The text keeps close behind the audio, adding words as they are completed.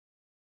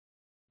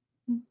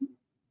There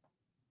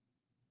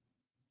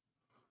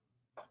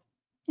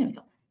we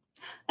go.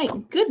 Hi,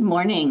 good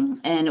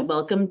morning and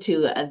welcome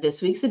to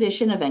this week's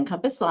edition of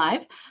NCompass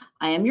Live.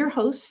 I am your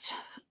host,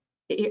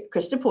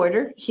 Krista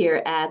Porter,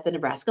 here at the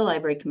Nebraska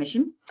Library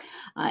Commission.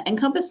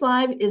 NCompass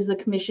Live is the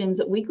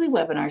Commission's weekly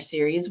webinar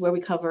series where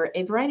we cover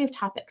a variety of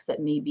topics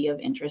that may be of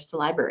interest to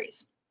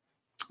libraries.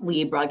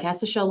 We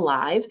broadcast the show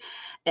live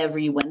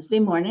every Wednesday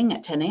morning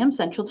at 10 a.m.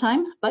 Central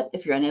Time, but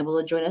if you're unable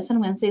to join us on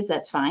Wednesdays,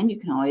 that's fine. You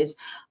can always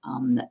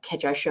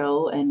catch our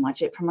show and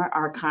watch it from our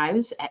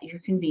archives at your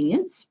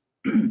convenience.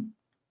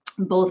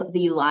 Both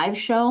the live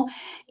show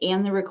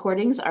and the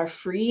recordings are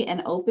free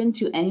and open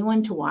to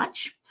anyone to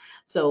watch.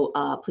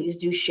 So please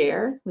do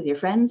share with your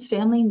friends,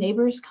 family,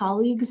 neighbors,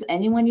 colleagues,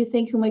 anyone you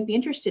think who might be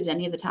interested in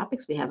any of the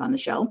topics we have on the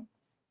show.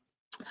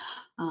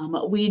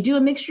 We do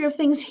a mixture of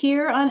things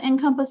here on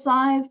NCompass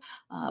Live,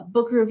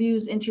 book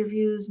reviews,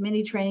 interviews,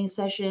 mini training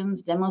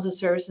sessions, demos of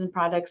services and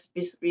products,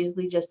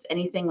 basically just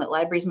anything that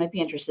libraries might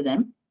be interested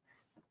in.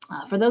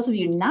 For those of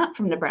you not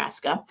from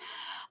Nebraska,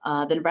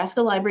 the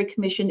Nebraska Library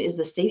Commission is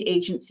the state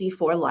agency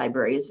for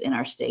libraries in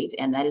our state,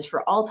 and that is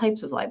for all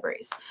types of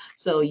libraries.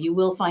 So you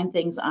will find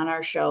things on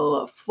our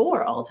show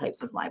for all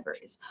types of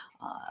libraries.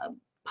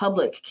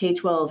 Public,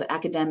 K-12,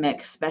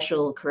 academic,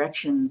 special,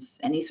 corrections,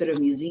 any sort of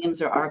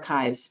museums or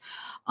archives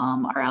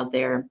are out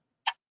there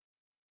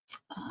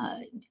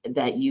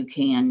that you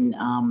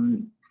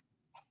can,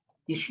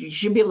 you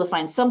should be able to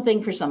find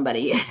something for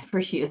somebody for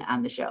you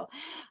on the show.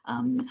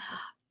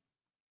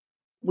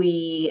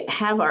 We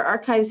have our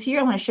archives here.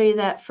 I want to show you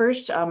that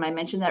first. I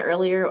mentioned that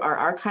earlier. Our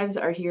archives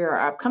are here.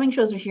 Our upcoming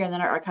shows are here, and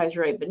then our archives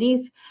are right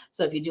beneath.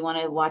 So if you do want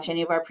to watch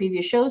any of our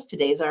previous shows,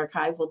 today's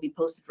archive will be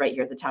posted right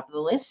here at the top of the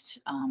list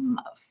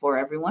for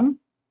everyone.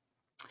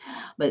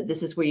 But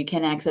this is where you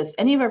can access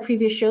any of our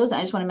previous shows.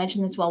 I just want to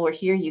mention this while we're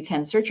here. You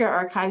can search our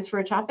archives for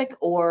a topic,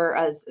 or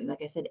as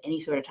like I said, any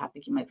sort of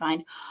topic you might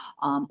find,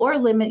 or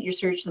limit your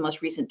search to the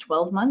most recent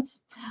 12 months.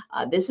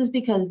 This is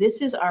because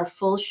this is our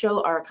full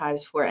show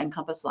archives for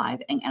NCompass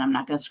Live, and I'm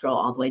not going to scroll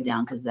all the way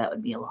down because that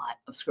would be a lot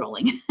of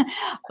scrolling.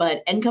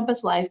 But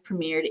NCompass Live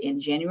premiered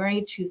in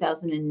January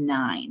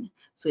 2009.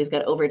 So we've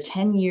got over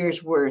 10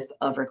 years worth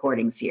of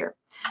recordings here.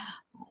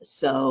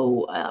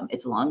 So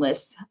it's a long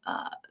list.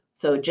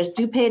 So just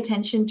do pay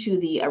attention to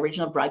the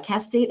original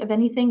broadcast date of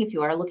anything if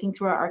you are looking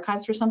through our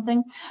archives for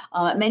something.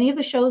 Many of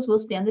the shows will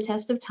stand the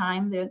test of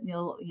time.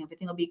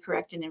 Everything will be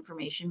correct and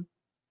information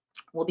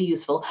will be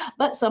useful,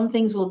 but some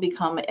things will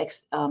become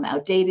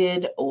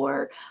outdated,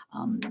 or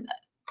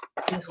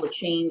things will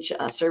change.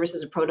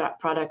 Services or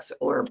products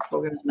or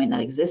programs might not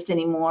exist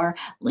anymore.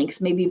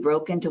 Links may be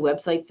broken to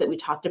websites that we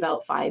talked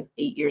about 5-8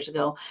 years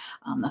ago.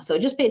 So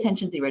just pay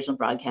attention to the original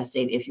broadcast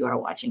date if you are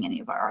watching any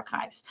of our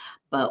archives.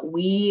 But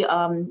we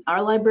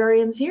are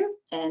librarians here,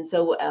 and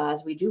so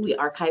as we do, we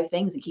archive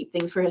things and keep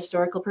things for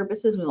historical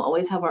purposes. We will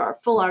always have our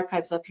full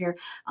archives up here,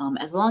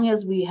 as long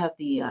as we have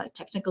the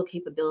technical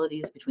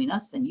capabilities between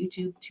us and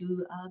YouTube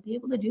to be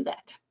able to do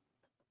that.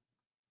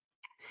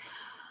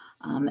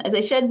 As I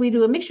said, we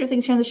do a mixture of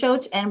things here on the show,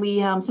 and we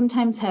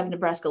sometimes have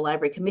Nebraska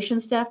Library Commission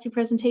staff do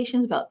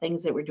presentations about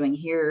things that we're doing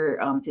here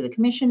through the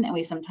commission, and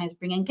we sometimes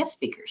bring in guest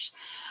speakers.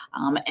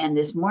 And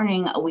this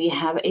morning we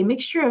have a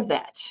mixture of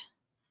that,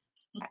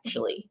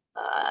 actually.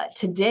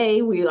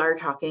 Today we are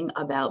talking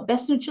about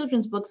Best New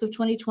Children's Books of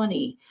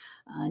 2020,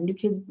 new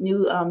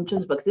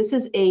children's books. This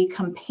is a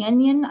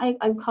companion,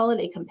 I call it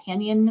a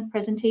companion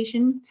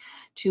presentation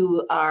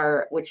to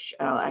our, which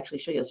I'll actually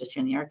show you, I was just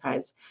here in the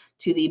archives,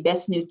 to the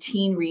Best New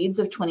Teen Reads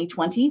of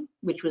 2020,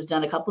 which was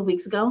done a couple of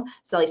weeks ago.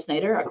 Sally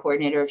Snyder, our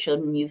coordinator of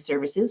Children and Youth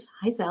Services.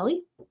 Hi,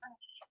 Sally.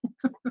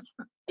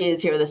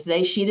 Is here with us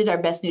today. She did our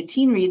Best New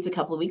Teen Reads a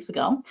couple of weeks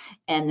ago.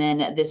 And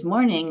then this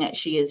morning,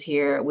 she is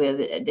here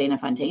with Dana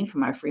Fontaine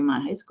from our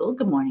Fremont High School.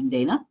 Good morning,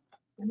 Dana.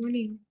 Good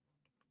morning.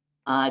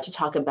 To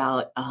talk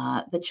about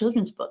the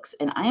children's books.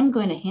 And I am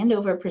going to hand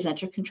over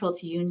presenter control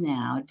to you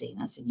now,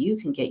 Dana, so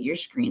you can get your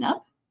screen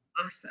up.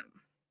 Awesome.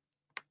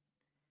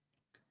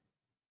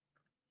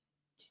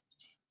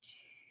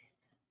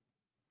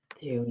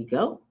 There we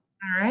go.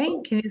 All right,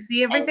 can you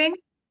see everything?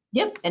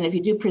 Yep, and if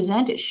you do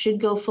present, it should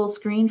go full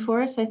screen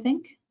for us, I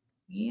think.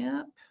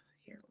 Yep.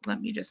 Here, let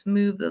me just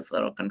move this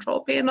little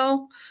control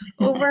panel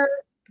over.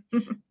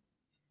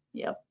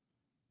 Yep.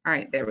 All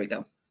right, there we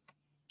go.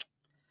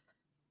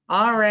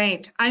 All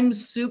right, I'm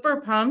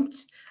super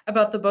pumped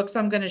about the books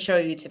I'm going to show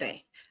you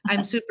today.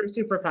 I'm super,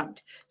 super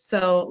pumped.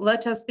 So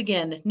let us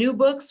begin. New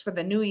books for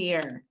the new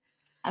year.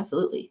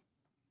 Absolutely.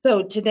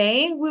 So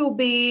today we will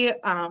be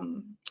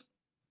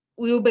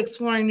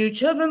exploring new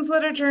children's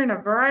literature in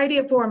a variety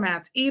of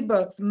formats,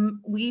 ebooks.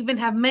 We even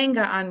have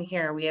manga on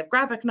here. We have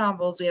graphic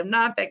novels. We have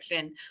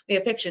nonfiction. We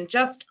have fiction,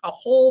 just a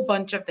whole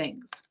bunch of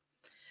things.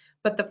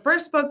 But the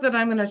first book that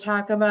I'm going to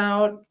talk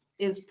about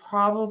is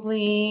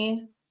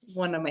probably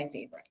one of my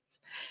favorites.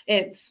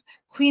 It's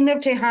Queen of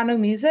Tejano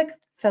Music,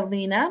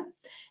 Selena,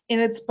 and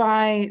it's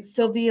by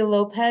Sylvia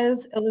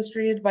Lopez,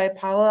 illustrated by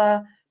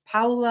Paula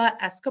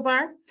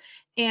Escobar.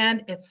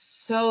 and it's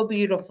so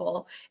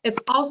beautiful. It's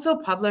also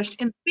published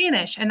in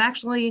Spanish, and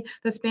actually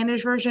the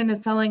Spanish version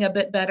is selling a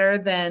bit better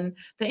than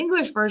the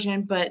English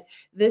version, but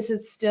this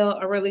is still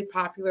a really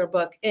popular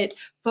book. It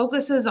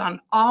focuses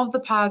on all the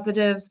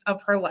positives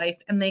of her life,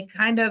 and they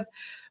kind of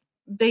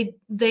they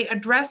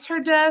address her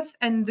death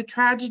and the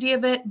tragedy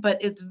of it,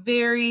 but it's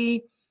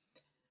very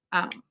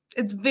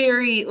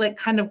like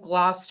kind of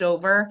glossed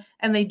over,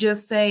 and they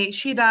just say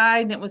she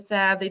died and it was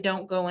sad. They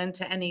don't go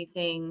into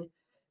anything,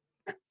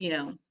 you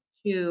know,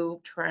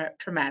 too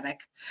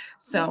traumatic.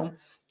 So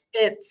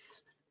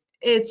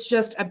it's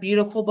just a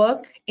beautiful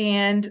book,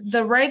 and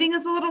the writing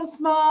is a little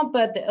small,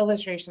 but the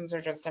illustrations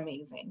are just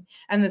amazing,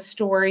 and the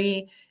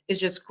story is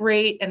just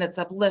great, and it's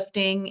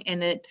uplifting,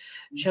 and it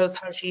shows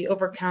how she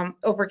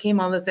overcame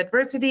all this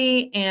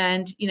adversity,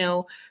 and you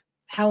know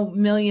how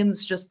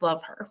millions just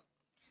love her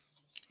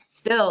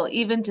still,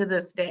 even to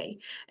this day.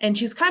 And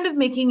she's kind of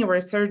making a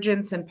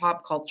resurgence in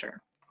pop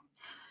culture.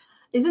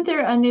 Isn't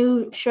there a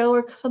new show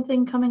or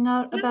something coming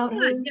out about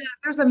her? Yeah,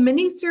 there's a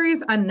mini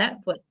series on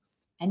Netflix.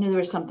 I knew there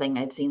was something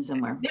I'd seen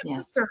somewhere. Netflix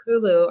Yes. or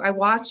Hulu. I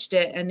watched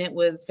it and it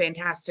was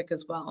fantastic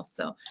as well.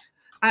 So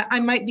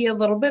I might be a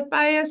little bit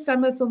biased.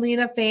 I'm a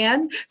Selena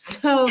fan,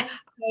 so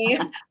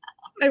I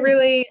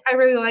really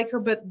like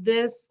her. But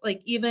this,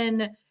 like,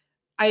 even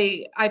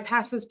I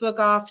passed this book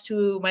off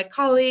to my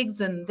colleagues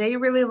and they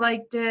really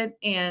liked it,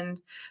 and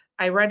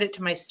I read it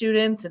to my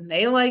students and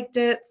they liked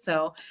it.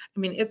 So I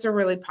mean, it's a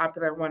really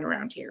popular one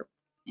around here.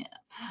 Yeah.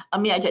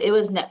 Yeah, it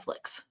was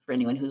Netflix for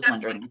anyone who's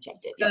wondering. I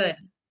checked it. Good.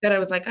 That I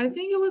was like, I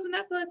think it was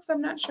Netflix.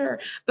 I'm not sure.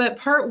 But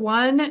part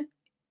 1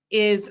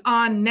 is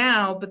on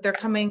now, but they're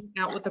coming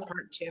out with a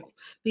part 2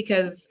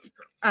 because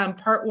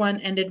part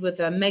 1 ended with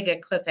a mega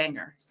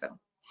cliffhanger. So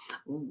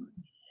Ooh.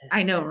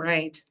 I know,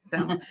 right?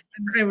 So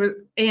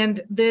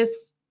and this,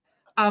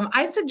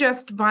 I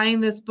suggest buying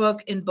this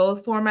book in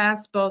both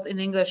formats, both in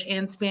English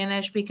and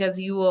Spanish, because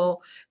you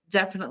will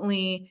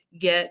definitely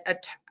get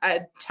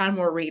a ton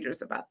more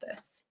readers about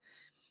this.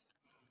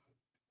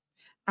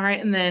 All right,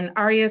 and then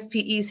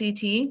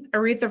RESPECT,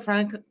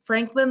 Aretha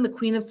Franklin, the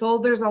Queen of Soul.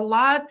 There's a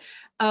lot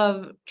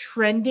of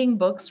trending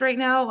books right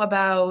now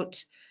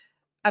about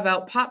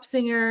pop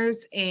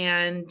singers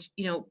and,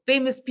 you know,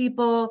 famous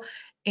people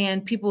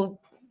and people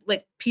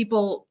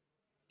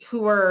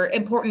who are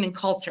important in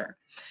culture.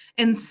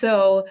 And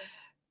so,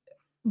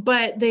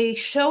 but they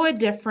show a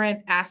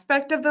different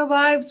aspect of their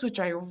lives, which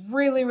I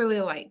really, really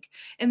like.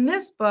 In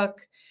this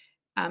book,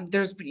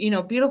 there's, you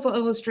know, beautiful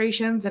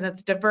illustrations and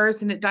it's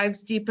diverse and it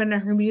dives deep into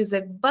her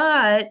music,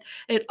 but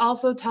it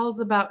also tells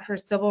about her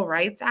civil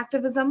rights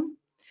activism.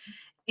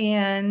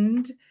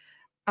 And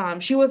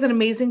she was an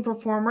amazing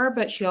performer,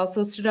 but she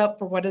also stood up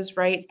for what is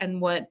right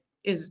and what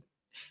is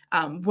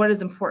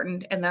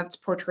important, and that's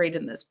portrayed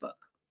in this book.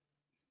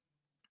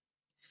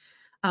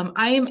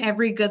 I Am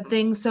Every Good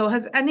Thing. So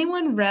has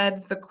anyone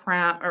read The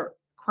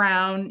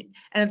Crown,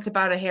 and it's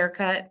about a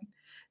haircut?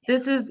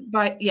 This is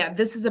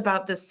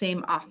about the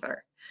same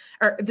author,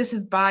 or this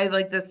is by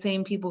like the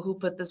same people who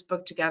put this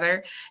book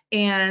together,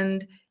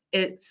 and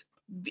it's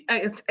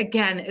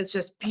again, it's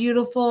just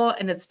beautiful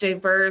and it's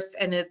diverse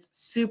and it's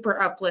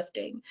super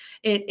uplifting.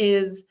 It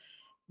is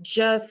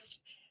just,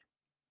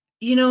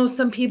 you know,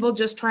 some people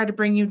just try to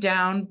bring you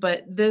down,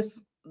 but this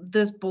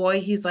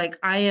boy, he's like,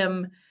 I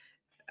am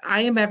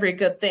every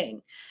good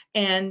thing.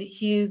 And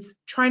he's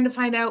trying to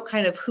find out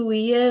kind of who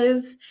he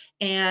is.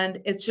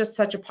 And it's just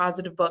such a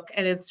positive book.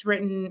 And it's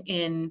written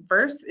in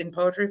verse, in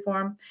poetry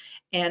form.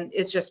 And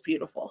it's just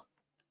beautiful.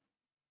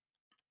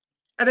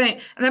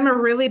 And I'm a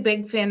really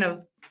big fan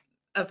of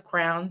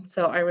Crown.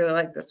 So I really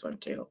like this one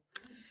too.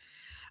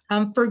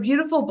 For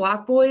beautiful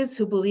Black boys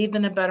who believe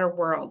in a better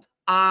world.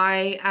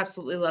 I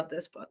absolutely love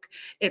this book.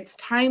 It's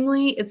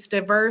timely, it's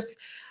diverse.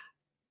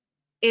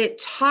 It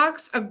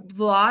talks a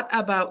lot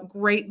about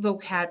great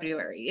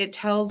vocabulary. It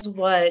tells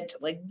what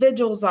like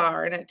vigils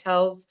are, and it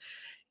tells,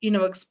 you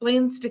know,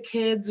 explains to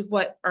kids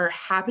what are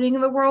happening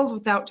in the world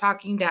without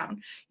talking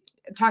down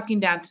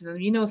to them.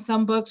 You know,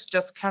 some books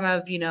just kind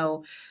of, you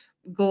know,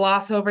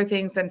 gloss over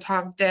things and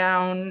talk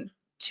down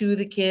to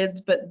the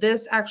kids, but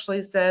this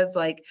actually says,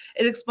 like,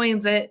 it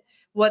explains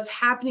what's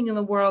happening in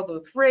the world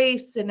with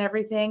race and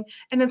everything,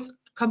 and it's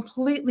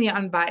completely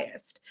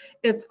unbiased.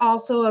 It's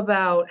also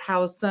about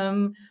how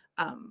some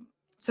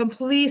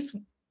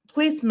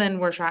policemen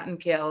were shot and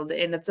killed,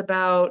 and it's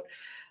about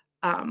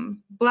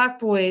Black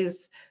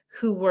boys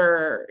who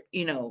were,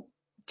 you know,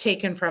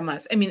 taken from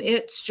us. I mean,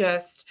 it's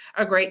just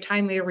a great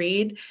timely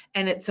read,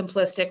 and it's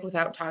simplistic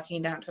without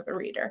talking down to the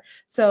reader.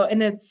 So,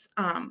 and it's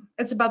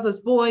about this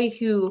boy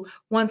who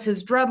wants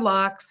his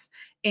dreadlocks,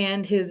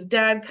 and his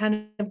dad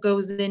kind of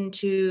goes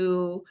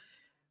into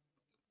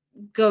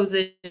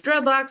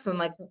dreadlocks and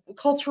like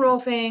cultural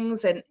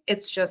things, and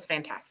it's just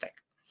fantastic.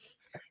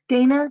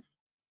 Dana,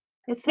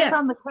 it says Yes.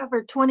 on the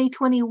cover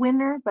 2020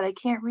 winner, but I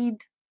can't read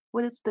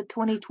what it's the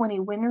 2020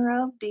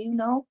 winner of. Do you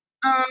know?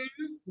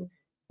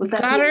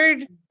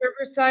 Goddard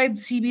Riverside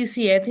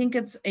CBC. I think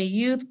it's a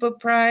youth book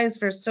prize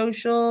for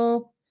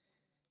social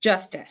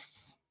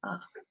justice.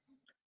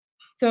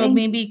 So Thank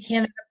maybe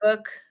Canada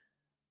Book.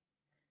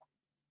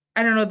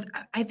 I don't know.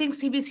 I think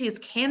CBC is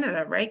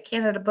Canada, right?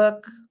 Canada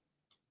Book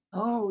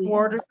Oh, yeah.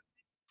 Board.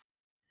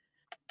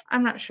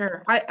 I'm not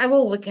sure. I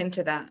will look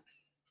into that.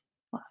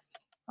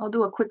 I'll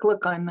do a quick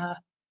look on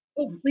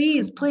Oh,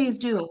 please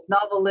do.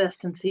 novel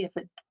list and see if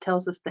it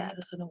tells us that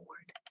as an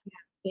award.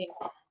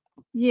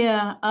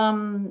 Yeah,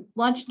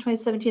 launched in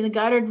 2017, the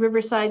Goddard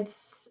Riverside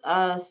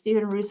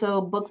Stephen Russo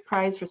Book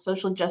Prize for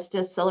Social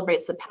Justice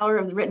celebrates the power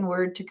of the written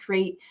word to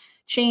create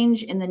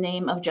change in the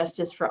name of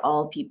justice for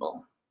all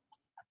people.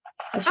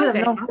 I should have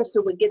Okay. known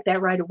Krista would get that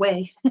right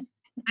away.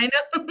 I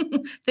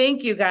know.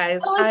 Thank you,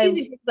 guys. Well, it's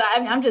easy because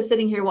I'm just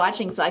sitting here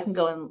watching, so I can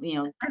go and, you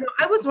know.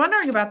 I was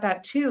wondering about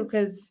that too,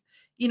 because,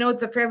 you know,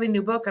 it's a fairly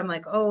new book. I'm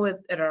like, oh,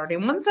 it already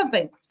won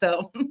something.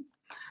 So.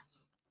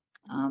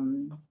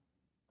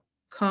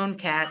 Cone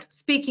Cat.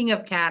 Speaking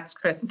of cats,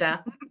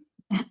 Krista.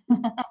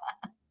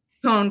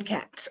 Cone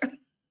Cat.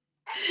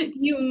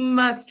 You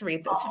must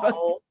read this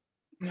book.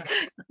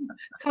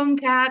 Cone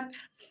Cat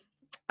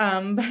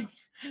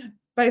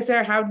by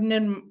Sarah Howden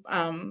and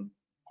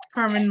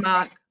Carmen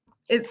Mock.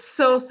 It's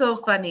so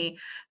funny,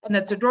 and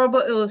it's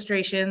adorable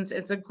illustrations.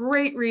 It's a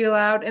great read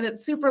aloud, and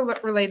it's super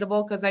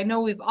relatable because I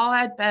know we've all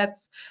had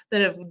pets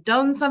that have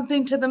done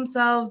something to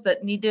themselves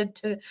that needed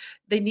to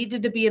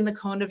be in the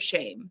cone of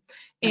shame.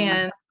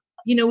 And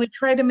you know, we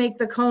try to make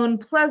the cone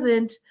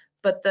pleasant,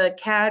 but the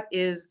cat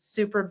is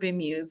super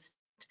bemused,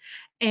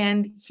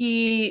 and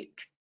he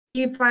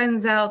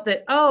finds out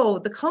that, oh,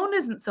 the cone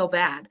isn't so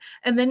bad.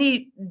 And then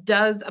he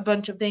does a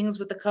bunch of things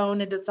with the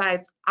cone and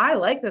decides, I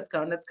like this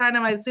cone. It's kind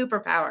of my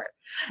superpower.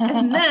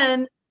 And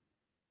then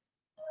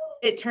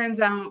it turns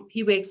out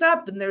he wakes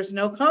up and there's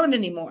no cone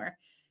anymore.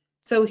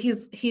 So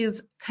he's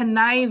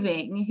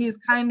conniving. He's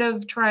kind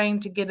of trying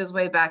to get his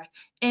way back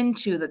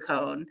into the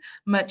cone,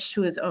 much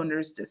to his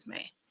owner's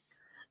dismay.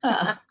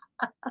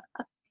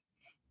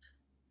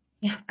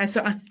 Yeah, I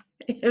saw.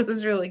 It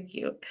was really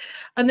cute.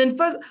 And then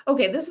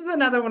okay, this is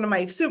another one of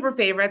my super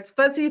favorites,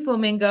 Fuzzy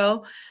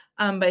Flamingo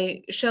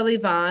by Shelley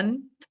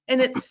Vaughn.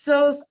 And it's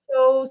so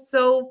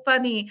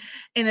funny.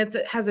 And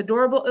it has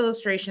adorable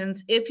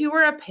illustrations. If you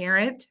were a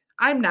parent,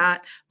 I'm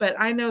not, but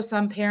I know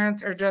some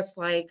parents are just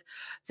like,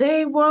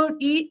 they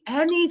won't eat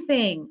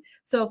anything.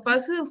 So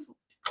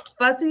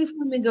Fuzzy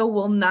Flamingo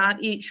will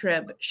not eat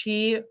shrimp.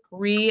 She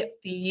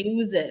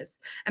refuses.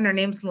 And her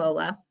name's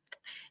Lola.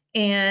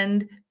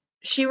 And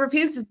she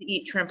refuses to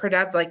eat shrimp. Her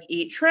dad's like,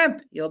 eat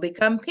shrimp, you'll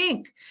become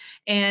pink.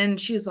 And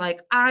she's like,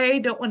 I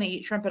don't want to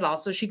eat shrimp at all.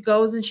 So she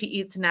goes and she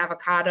eats an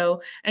avocado,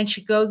 and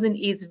she goes and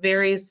eats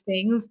various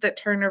things that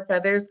turn her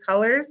feathers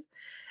colors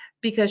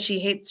because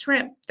she hates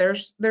shrimp.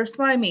 They're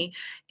slimy.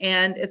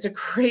 And it's a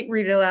great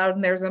read aloud.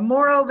 And there's a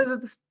moral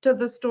to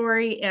the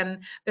story. And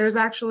there's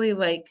actually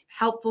like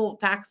helpful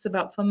facts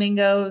about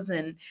flamingos.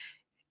 And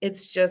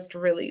it's just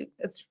really,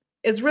 it's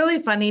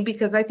really funny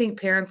because I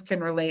think parents can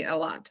relate a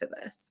lot to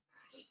this.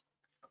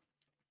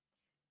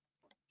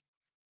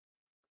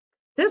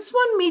 This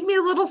one made me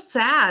a little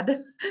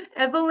sad.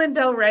 Evelyn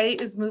Del Rey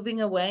is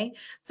moving away.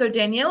 So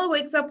Daniela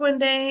wakes up one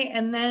day,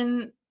 and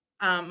then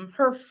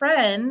her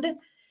friend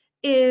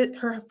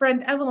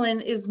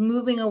Evelyn is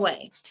moving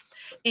away,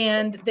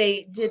 and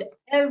they did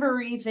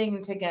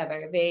everything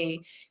together.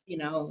 They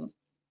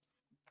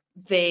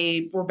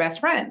were best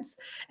friends,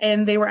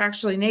 and they were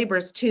actually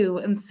neighbors too.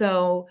 And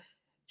so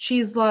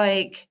she's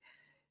like,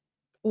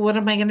 what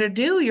am I going to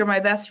do? You're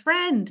my best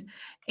friend.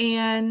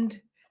 And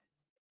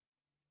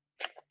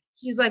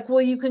he's like,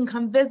 well, you can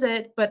come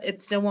visit, but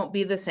it still won't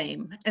be the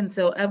same. And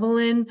so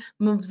Evelyn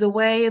moves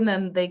away, and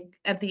then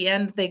at the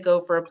end, they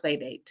go for a play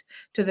date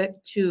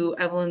to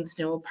Evelyn's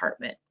new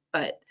apartment.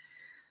 But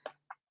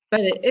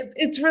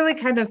it's really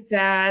kind of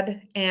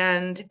sad,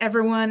 and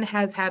everyone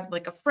has had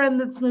like a friend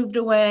that's moved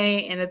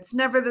away, and it's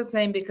never the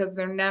same because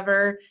they're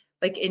never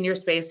like in your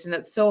space, and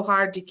it's so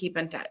hard to keep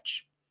in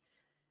touch.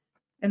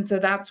 And so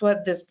that's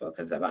what this book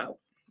is about.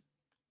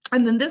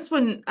 And then this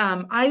one,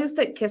 Eyes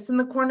That Kiss in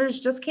the Corners,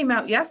 just came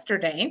out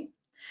yesterday.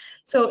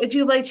 So if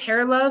you liked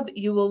hair love,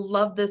 you will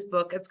love this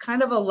book. It's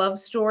kind of a love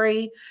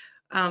story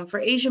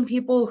for Asian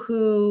people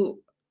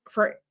who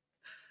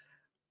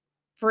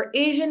feel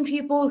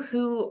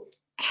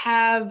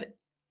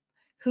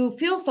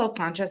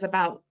self-conscious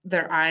about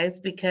their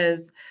eyes,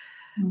 because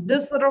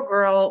this little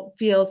girl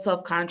feels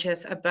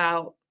self-conscious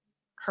about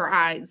her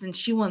eyes, and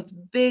she wants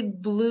big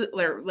blue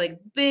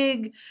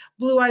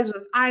eyes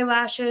with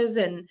eyelashes,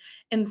 and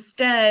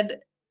instead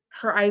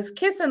her eyes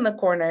kiss in the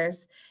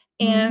corners.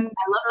 And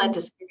I love that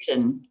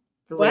description.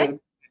 I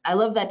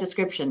love that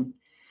description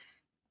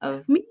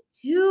of me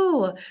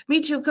too,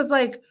 because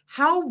like,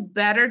 how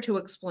better to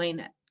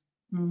explain it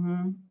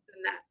than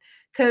that?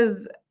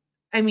 Because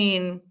I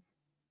mean,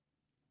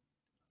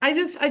 I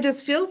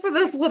just feel for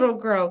this little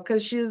girl,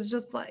 because she's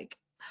just like,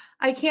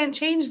 I can't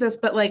change this,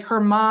 but like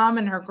her mom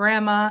and her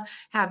grandma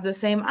have the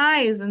same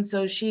eyes, and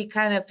so she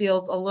kind of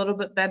feels a little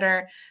bit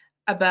better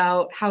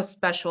about how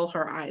special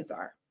her eyes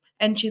are.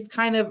 And she's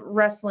kind of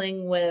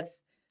wrestling with,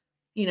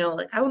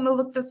 like, I want to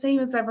look the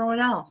same as everyone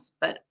else,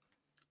 but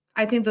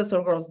I think this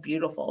little girl's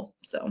beautiful.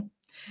 So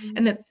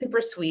and it's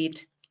super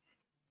sweet.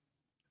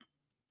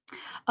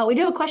 We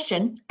do have a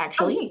question,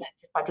 actually,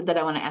 Okay. that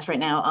I want to ask right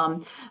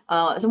now.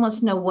 Someone wants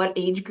to know what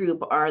age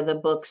group are the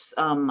books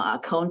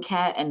Cone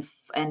Cat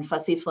and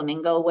Fussy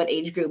Flamingo? What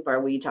age group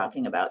are we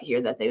talking about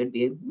here that they would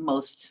be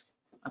most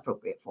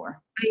appropriate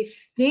for? I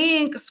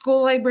think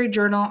School Library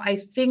Journal, I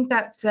think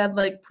that said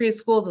like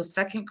preschool to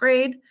 2nd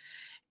grade.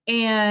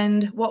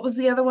 And what was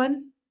the other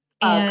one?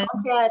 And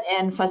Cone Cat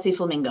and Fussy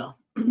Flamingo.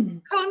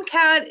 Cone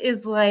Cat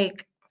is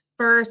like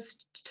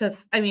first to,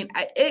 I mean,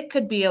 it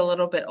could be a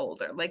little bit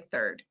older, like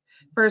 3rd,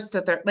 1st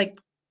to 3rd, like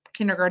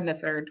kindergarten to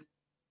 3rd.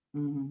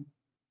 Mhm.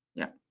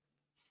 Yeah.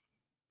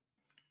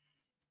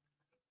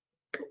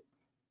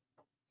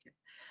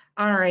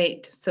 All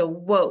right, so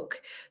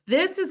Woke.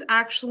 This is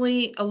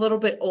actually a little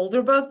bit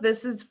older book.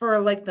 This is for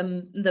like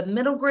the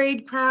middle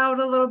grade crowd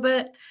a little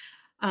bit.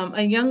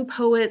 A Young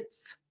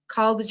Poet's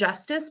Call to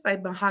Justice by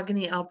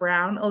Mahogany L.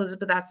 Brown,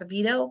 Elizabeth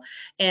Acevedo.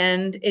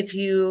 And if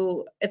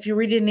you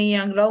read it in a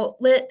young adult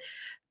lit,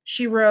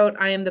 she wrote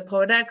I Am the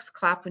Poetess,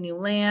 Clap When You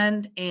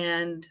Land,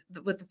 and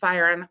With the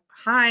Fire on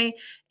High,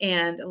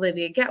 and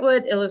Olivia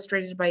Getwood,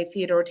 illustrated by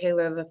Theodore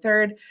Taylor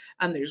III.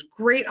 There's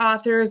great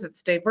authors,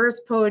 it's diverse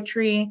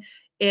poetry.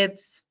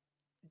 It's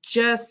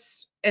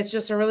just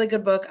a really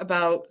good book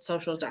about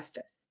social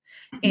justice.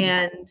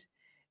 And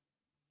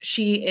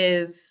she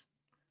is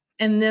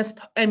in this,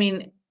 I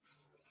mean,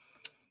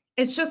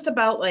 it's just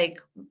about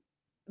like,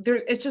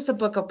 it's just a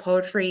book of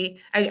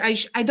poetry.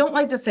 I don't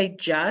like to say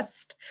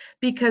just,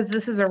 because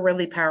this is a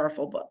really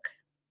powerful book.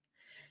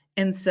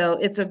 And so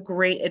it's a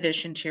great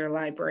addition to your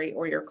library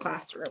or your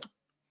classroom.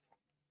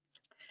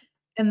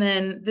 And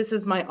then this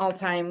is my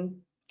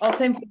all-time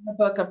favorite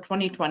book of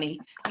 2020,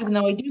 even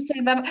though I do say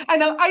that, I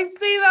know I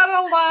say that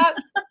a lot.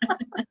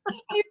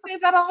 I say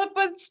that a lot,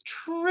 but it's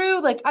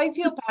true. Like, I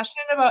feel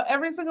passionate about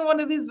every single one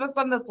of these books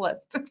on this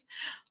list.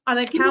 On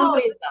You account of,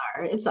 always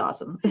are. It's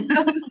awesome.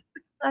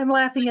 I'm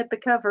laughing at the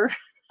cover.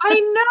 I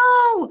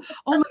know.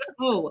 Oh my God.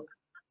 Oh,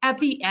 at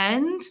the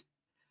end,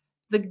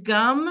 the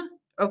gum.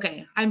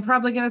 Okay, I'm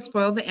probably gonna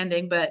spoil the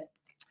ending, but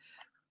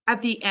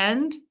at the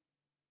end,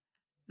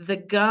 the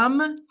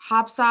gum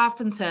hops off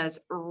and says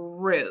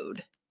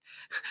rude,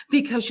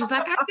 because she's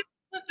like,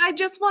 I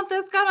just want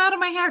this gum out of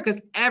my hair,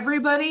 because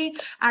everybody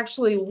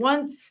actually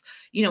wants,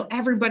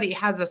 everybody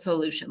has a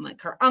solution,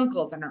 like her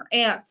uncles and her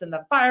aunts and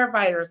the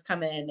firefighters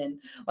come in,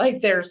 and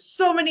like there's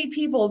so many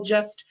people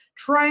just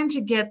trying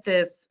to get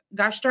this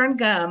gosh darn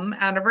gum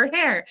out of her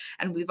hair.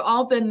 And we've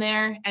all been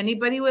there.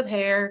 Anybody with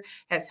hair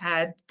has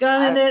had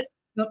gum in it.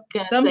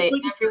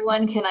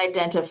 Everyone can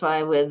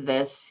identify with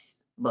this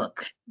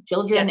book,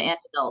 children and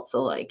adults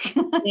alike.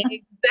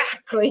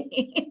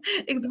 Exactly.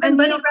 Even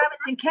bunny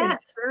rabbits and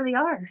cats, there they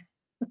are.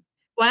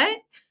 What?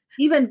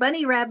 Even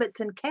bunny rabbits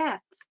and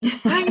cats.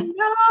 I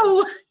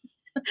know.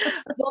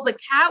 Well, the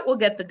cat will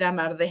get the gum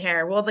out of the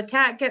hair. Well, the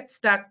cat gets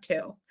stuck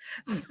too.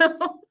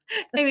 So,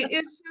 I mean,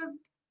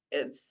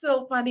 it's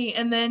so funny.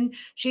 And then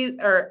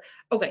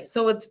okay,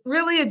 so it's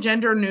really a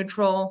gender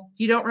neutral.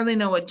 You don't really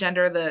know what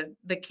gender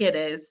the kid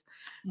is.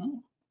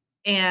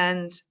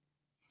 And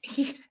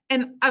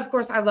and of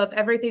course, I love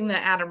everything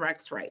that Adam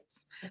Rex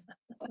writes.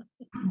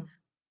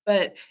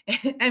 But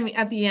I mean,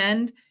 at the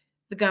end,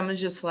 the gum is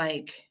just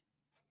like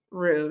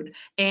rude.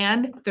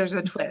 And there's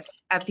a twist.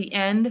 At the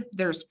end,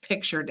 there's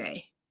picture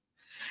day.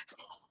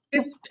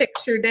 It's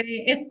picture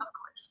day.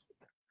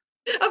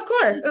 Of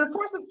course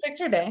it's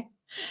picture day.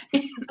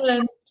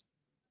 And,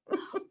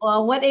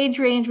 Well, what age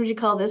range would you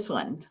call this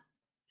one?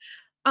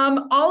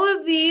 all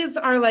of these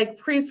are like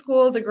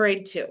preschool to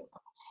grade 2.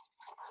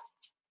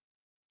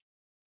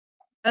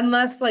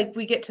 Unless like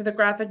we get to the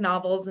graphic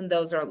novels, and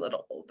those are a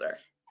little older.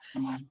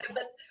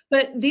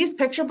 But these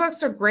picture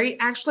books are great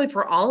actually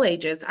for all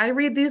ages. I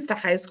read these to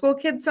high school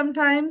kids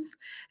sometimes,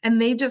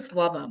 and they just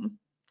love them.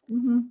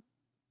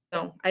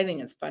 So I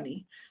think it's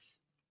funny.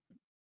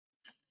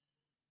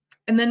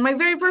 And then my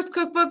very first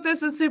cookbook,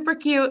 this is super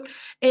cute.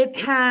 It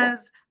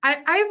has,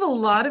 I have a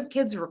lot of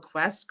kids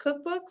request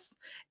cookbooks,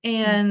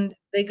 and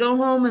they go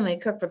home and they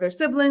cook for their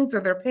siblings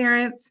or their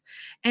parents,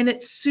 and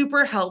it's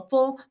super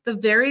helpful. The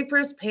very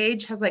first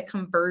page has like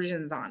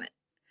conversions on it.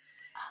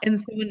 And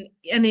so,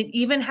 and it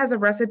even has a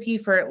recipe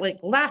for like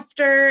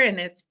laughter, and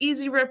it's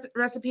easy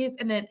recipes,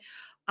 and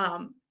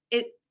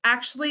it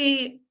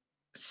actually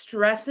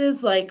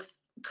stresses like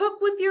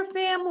cook with your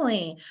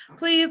family.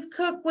 Please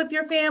cook with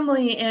your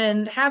family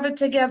and have a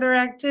together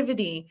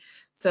activity.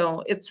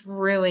 So it's a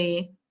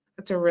really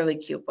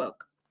cute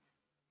book.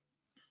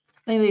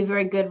 Maybe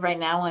very good right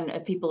now when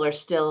people are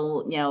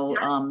still,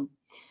 not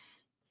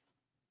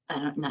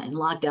in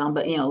lockdown,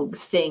 but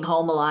staying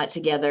home a lot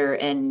together,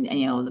 and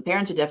the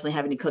parents are definitely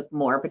having to cook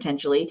more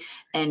potentially,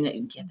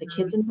 and get the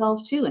kids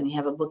involved too. And you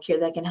have a book here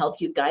that can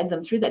help you guide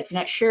them through that. If you're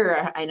not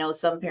sure, I know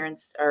some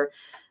parents are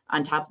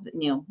on top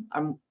of,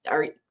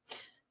 are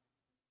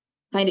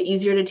find it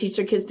easier to teach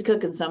their kids to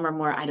cook, and some are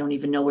more, I don't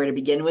even know where to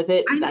begin with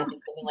it. I think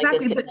something like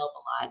this can help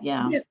a lot.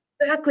 Yeah.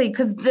 Exactly,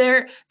 because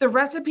the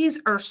recipes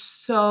are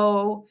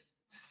so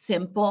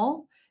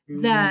simple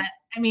that,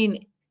 I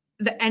mean,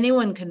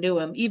 anyone can do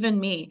them, even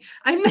me.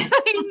 I'm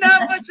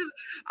not much of,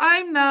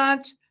 I'm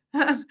not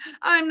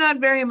I'm not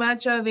very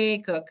much of a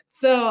cook,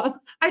 so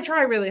I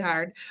try really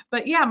hard.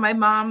 But yeah, my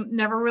mom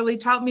never really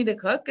taught me to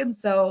cook, and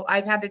so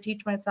I've had to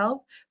teach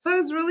myself. So I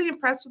was really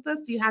impressed with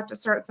this. You have to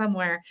start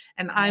somewhere,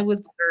 and I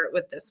would start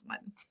with this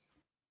one.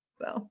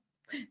 So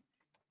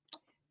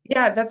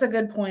yeah, that's a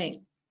good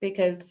point,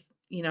 because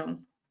you know,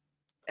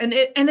 and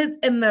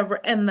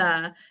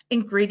the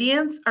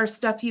ingredients are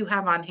stuff you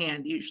have on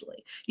hand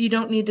usually. You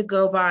don't need to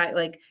go buy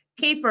like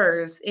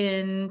capers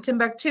in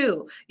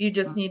Timbuktu. You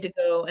just need to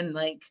go and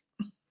like,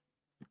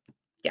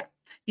 yeah,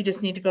 you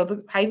just need to go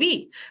to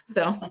Hy-Vee.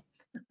 So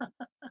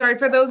sorry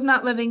for those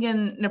not living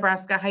in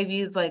Nebraska.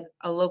 Hy-Vee is like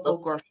a local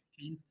grocery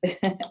chain.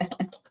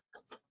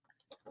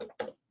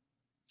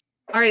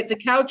 All right, the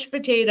couch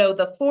potato,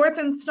 the fourth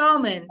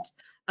installment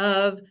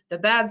of the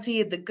bad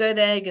seed, the good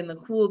egg, and the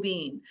cool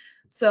bean.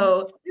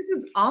 So this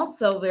is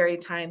also very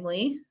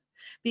timely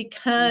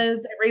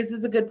because it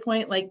raises a good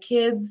point. Like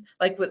kids,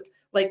 like with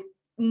like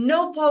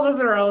no fault of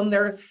their own,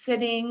 they're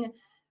sitting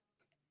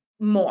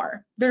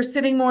more. They're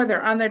sitting more.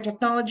 They're on their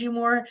technology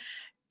more.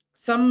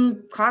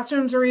 Some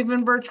classrooms are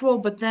even virtual,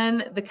 but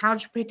then the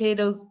couch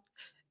potatoes,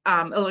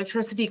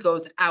 electricity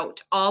goes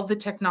out. All the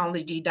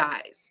technology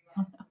dies.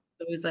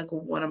 So he's like,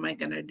 well, what am I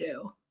gonna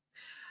do?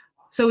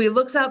 So he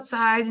looks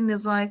outside and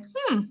is like,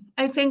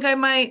 I think I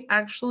might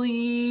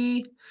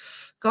actually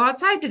go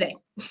outside today.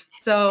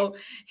 So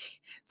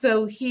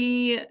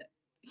he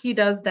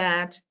does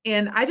that.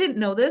 And I didn't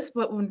know this,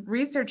 but when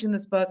researching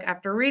this book,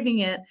 after reading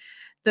it,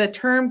 the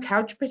term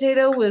couch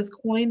potato was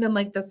coined in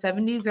like the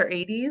 70s or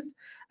 80s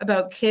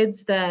about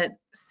kids that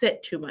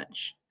sit too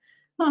much.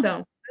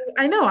 So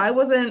I know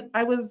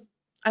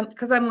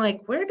because I'm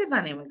like, where did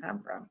that even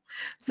come from?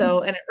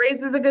 So, and it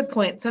raises a good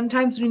point.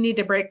 Sometimes we need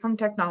to break from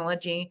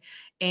technology,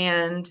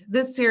 and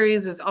this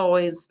series is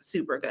always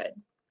super good.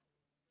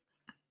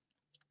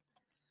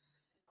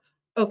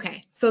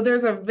 Okay, so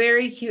there's a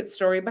very cute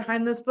story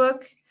behind this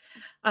book.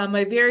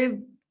 My very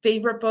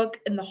favorite book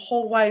in the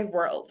whole wide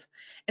world.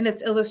 And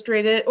it's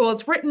illustrated, well,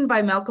 it's written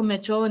by Malcolm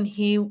Mitchell, and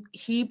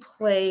he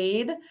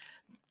played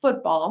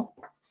football.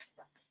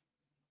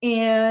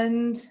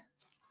 And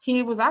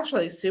he was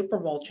actually a Super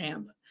Bowl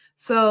champ.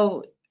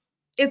 So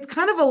it's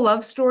kind of a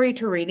love story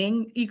to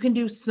reading. You can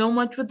do so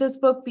much with this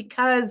book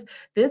because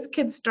this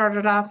kid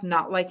started off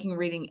not liking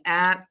reading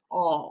at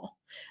all.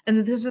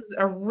 And this is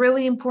a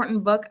really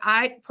important book.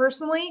 I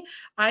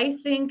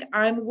think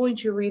I'm going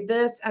to read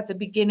this at the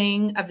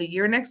beginning of the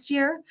year next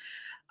year,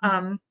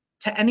 to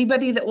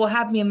anybody that will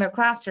have me in their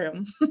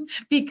classroom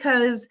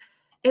because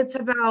it's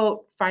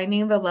about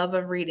finding the love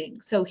of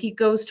reading. So he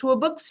goes to a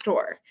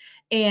bookstore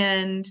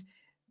and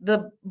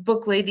the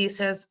book lady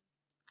says,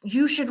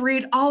 you should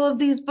read all of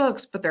these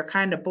books, but they're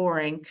kind of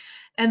boring.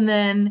 And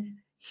then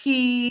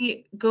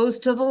he goes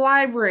to the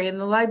library and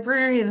the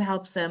librarian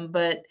helps him,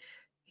 but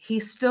he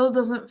still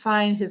doesn't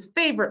find his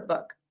favorite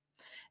book.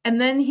 And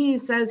then he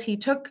says he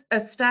took a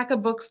stack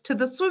of books to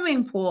the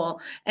swimming pool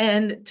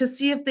and to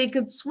see if they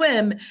could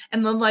swim.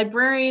 And the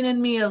librarian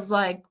in me is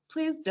like,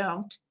 please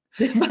don't.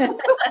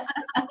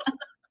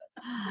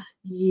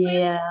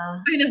 Yeah.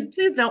 I know,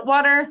 please don't.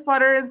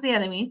 Water is the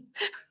enemy.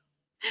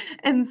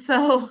 And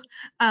so,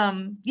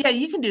 yeah,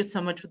 you can do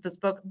so much with this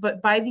book,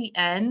 but by the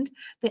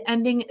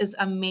ending is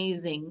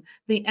amazing.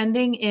 The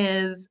ending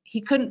is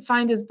he couldn't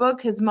find his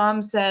book. His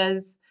mom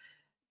says,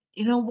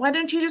 you know, why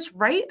don't you just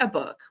write a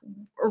book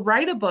or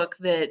write a book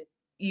that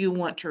you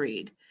want to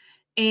read?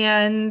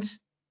 And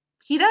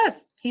he does.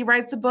 He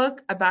writes a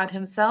book about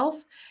himself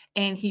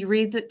and he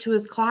reads it to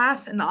his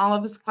class, and all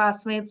of his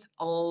classmates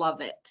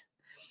love it.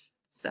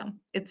 So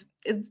it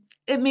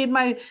made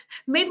my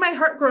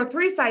heart grow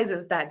 3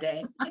 sizes that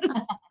day.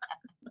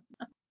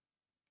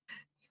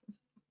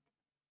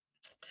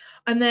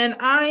 And then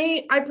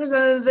I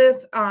presented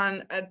this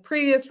on a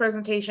previous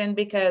presentation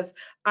because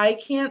I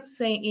can't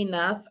say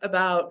enough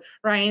about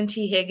Ryan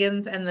T.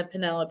 Higgins and the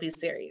Penelope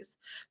series.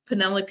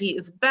 Penelope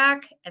is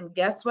back, and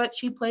guess what?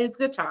 She plays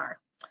guitar.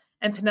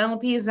 And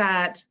Penelope is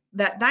at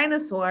that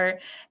dinosaur,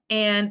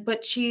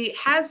 but she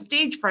has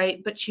stage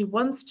fright, but she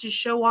wants to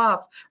show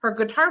off her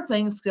guitar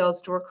playing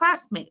skills to her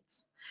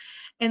classmates.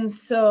 And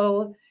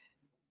so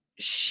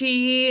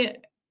she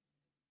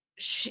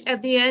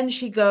at the end,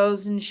 she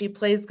goes and she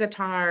plays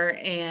guitar,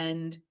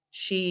 and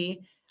she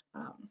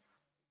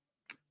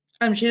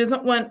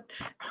doesn't want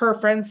her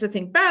friends to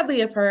think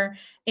badly of her,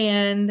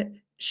 and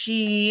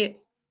she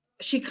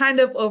kind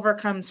of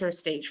overcomes her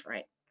stage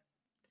fright.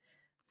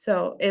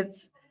 So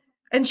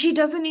and she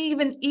doesn't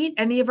even eat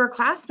any of her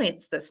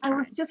classmates this time. I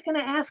was just going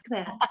to ask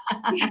that.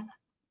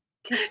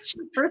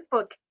 First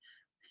book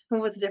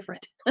was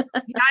different. Yeah,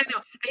 I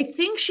know. I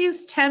think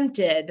she's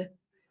tempted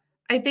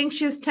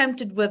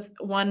with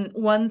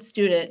one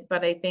student,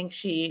 but I think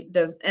she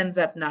ends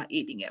up not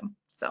eating him.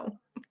 So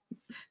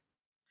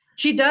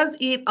she does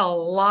eat a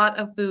lot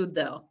of food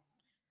though.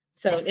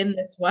 So in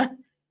this one,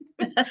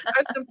 I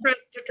was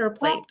impressed at her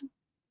plate.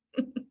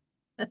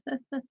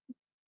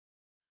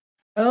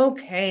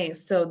 Okay,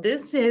 so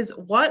this is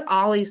what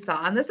Ollie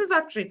saw, and this is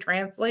actually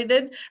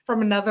translated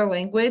from another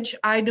language.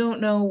 I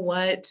don't know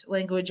what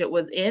language it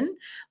was in,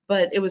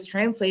 but it was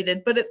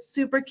translated, but it's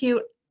super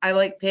cute. I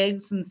like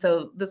pigs, and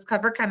so this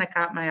cover kind of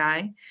caught my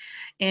eye,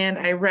 and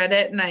I read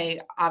it, and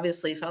I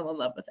obviously fell in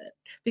love with it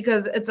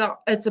because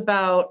it's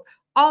about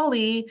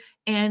Ollie,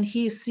 and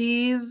he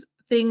sees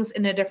things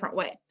in a different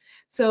way.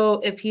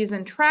 So if he's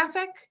in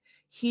traffic,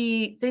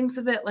 he thinks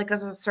of it like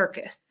as a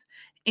circus,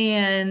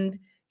 and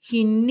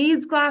he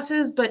needs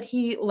glasses, but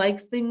he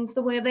likes things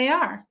the way they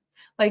are.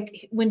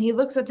 Like when he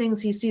looks at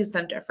things, he sees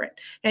them different.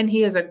 And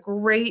he has a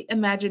great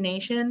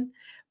imagination,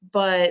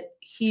 but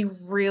he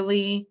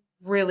really,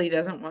 really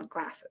doesn't want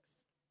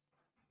glasses.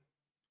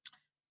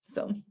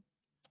 So,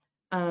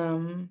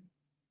 and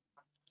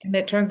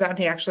it turns out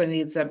he actually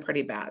needs them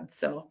pretty bad.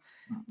 So,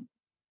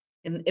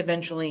 and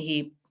eventually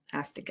he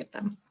has to get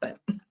them. But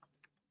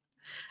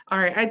all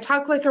right, I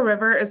Talk Like a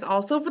River is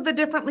also for the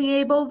differently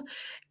abled.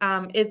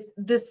 It's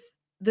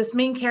this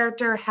main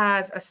character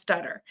has a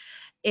stutter,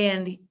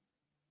 and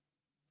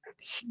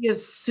he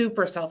is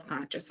super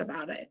self-conscious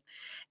about it.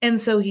 And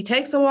so he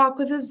takes a walk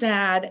with his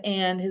dad,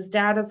 and his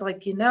dad is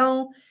like,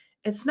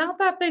 it's not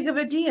that big of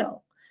a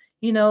deal.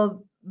 The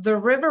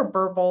river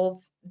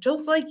burbles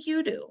just like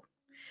you do.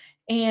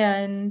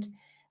 And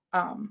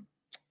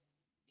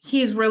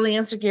he's really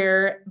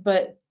insecure,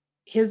 but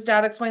his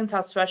dad explains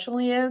how special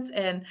he is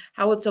and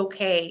how it's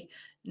okay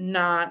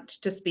not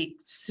to speak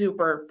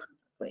super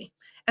perfectly.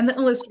 And the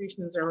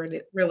illustrations are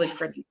really, really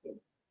pretty too.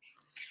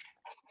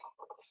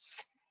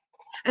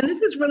 And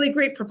this is really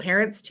great for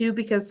parents too,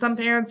 because some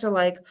parents are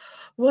like,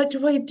 what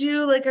do I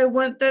do? Like, I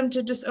want them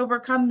to just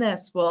overcome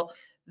this. Well,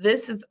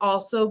 this is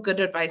also good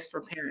advice for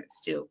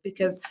parents too,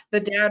 because the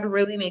dad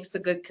really makes a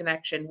good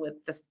connection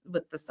with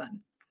the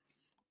son.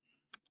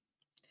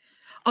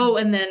 Oh,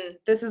 and then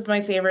this is my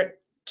favorite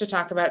to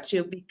talk about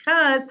too,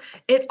 because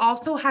it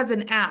also has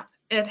an app.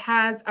 It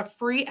has a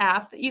free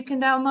app that you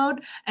can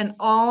download, and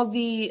all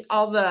the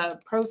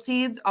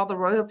proceeds, all the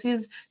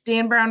royalties,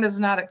 Dan Brown is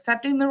not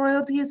accepting the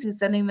royalties. He's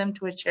sending them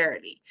to a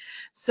charity.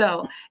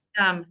 So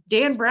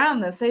Dan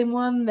Brown, the same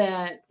one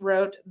that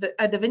wrote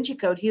a Da Vinci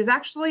Code, he's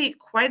actually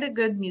quite a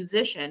good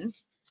musician.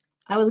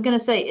 I was going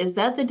to say, is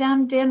that the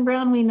Dan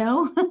Brown we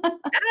know?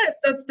 Yes,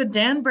 that's the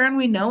Dan Brown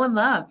we know and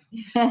love.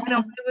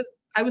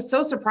 I was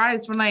so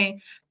surprised when I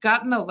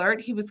got an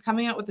alert he was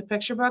coming out with a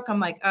picture book.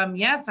 I'm like,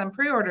 yes, I'm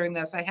pre-ordering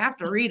this. I have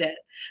to read it.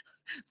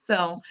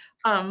 So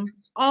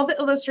all the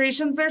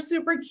illustrations are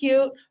super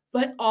cute,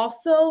 but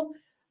also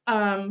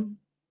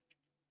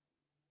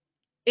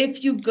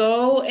if you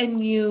go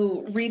and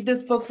you read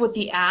this book with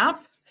the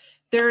app,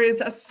 there is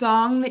a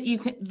song that you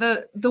can,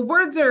 the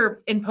words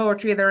are in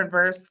poetry, they're in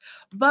verse,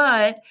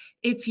 but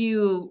if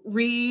you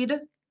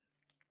read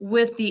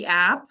with the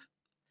app,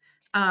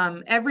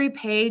 every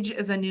page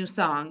is a new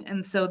song,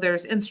 and so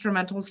there's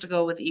instrumentals to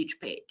go with each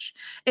page.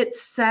 It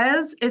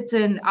says it's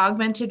an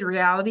augmented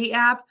reality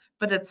app,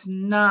 but it's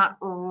not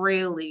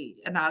really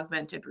an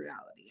augmented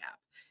reality app.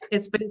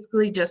 It's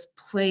basically just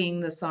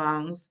playing the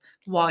songs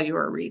while you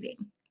are reading.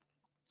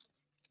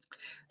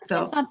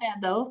 So That's not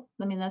bad though.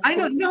 I mean, that's I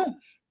don't know.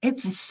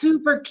 It's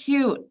super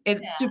cute.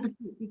 It's super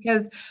cute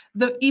because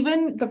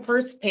even the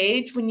first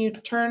page, when you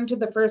turn to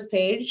the first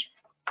page,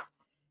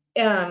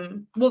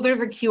 well,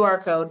 there's a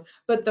QR code,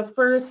 but the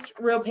first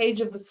real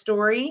page of the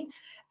story,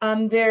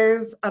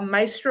 there's a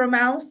maestro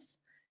mouse,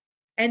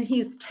 and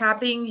he's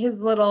tapping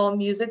his little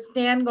music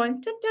stand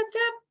going tap, tap,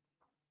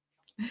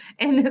 tap.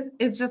 And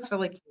it's just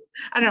really cute.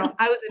 I don't know.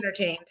 I was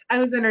entertained. I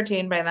was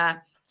entertained by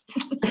that.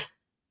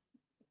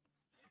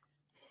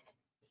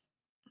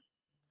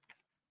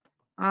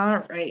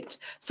 All right.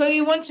 So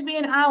You Want to Be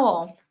an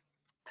Owl.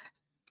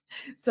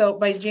 So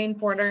by Jane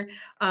Porter.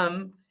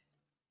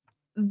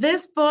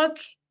 This book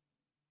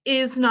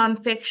is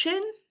nonfiction,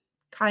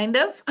 kind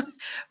of,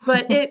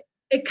 but it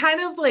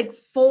kind of like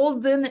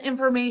folds in the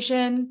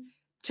information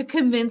to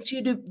convince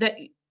you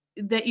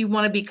that you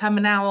want to become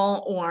an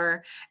owl,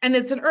 and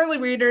it's an early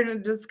reader and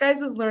it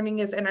disguises learning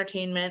as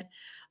entertainment.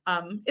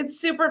 It's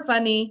super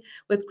funny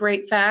with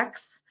great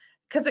facts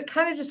because it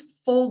kind of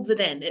just folds it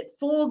in. It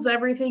folds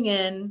everything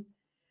in.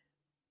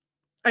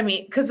 I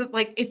mean, because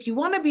like if you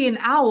want to be an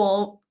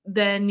owl,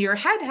 then your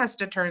head has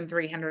to turn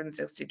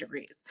 360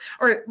 degrees,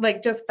 or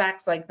like just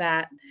facts like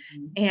that.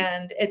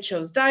 And it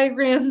shows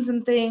diagrams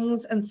and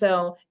things, and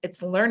so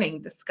it's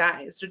learning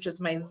disguised, which is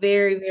my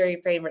very,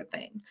 very favorite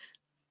thing.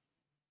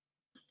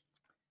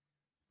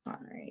 All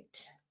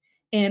right.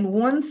 And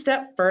One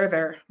Step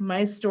Further,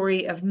 my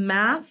story of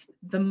math,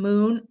 the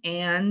moon,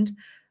 and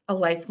a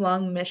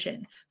lifelong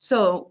mission.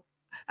 So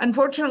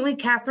unfortunately,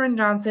 Katherine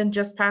Johnson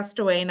just passed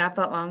away not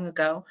that long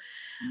ago.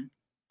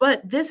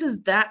 But this is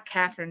that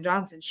Katherine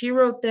Johnson. She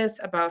wrote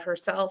this about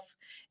herself,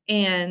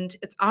 and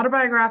it's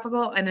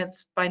autobiographical, and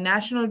it's by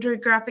National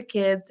Geographic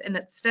Kids, and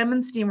it's STEM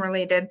and STEAM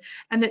related,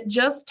 and it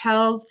just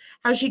tells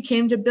how she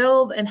came to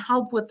build and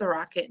help with the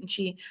rocket, and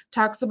she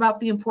talks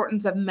about the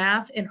importance of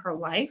math in her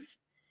life,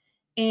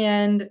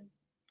 and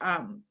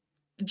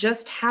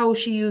just how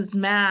she used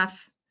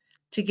math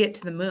to get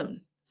to the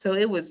moon. So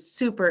it was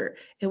super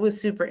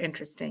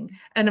interesting.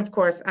 And of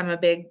course, I'm a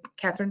big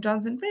Katherine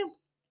Johnson fan.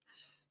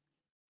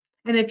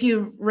 And if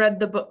you've read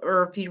the book,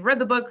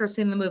 or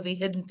seen the movie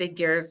Hidden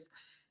Figures,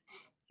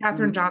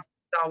 Katherine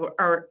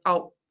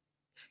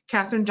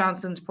Katherine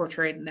Johnson's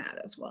portrayed in that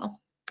as well.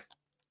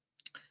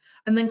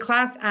 And then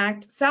class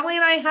act. Sally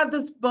and I had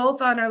this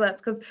both on our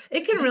list because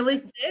it can really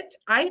fit,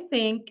 I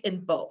think, in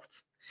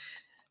both.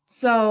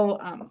 So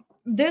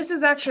this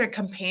is actually a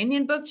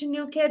companion book to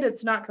New Kid.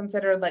 It's not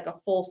considered like a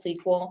full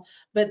sequel,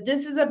 but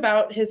this is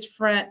about his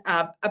friend,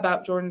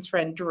 about Jordan's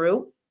friend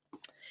Drew.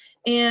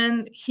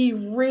 And he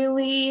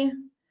really,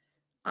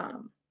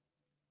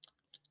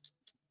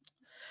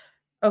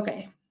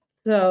 okay.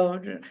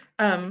 So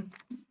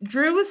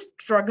Drew is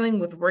struggling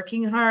with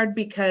working hard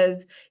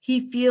because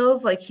he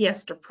feels like he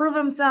has to prove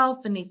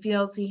himself, and he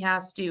feels he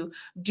has to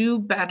do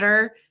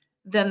better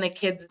than the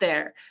kids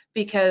there,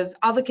 because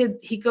all the kids,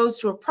 he goes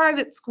to a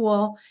private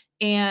school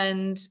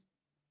and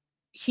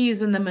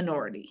he's in the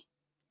minority.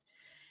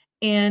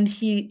 And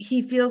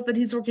he feels that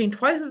he's working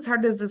twice as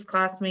hard as his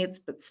classmates,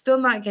 but still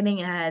not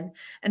getting ahead.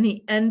 And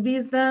he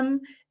envies them.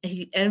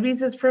 He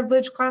envies his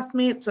privileged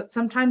classmates, but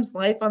sometimes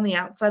life on the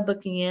outside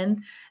looking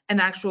in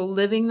and actual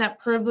living that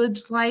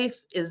privileged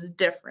life is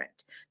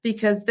different,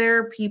 because there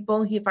are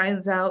people he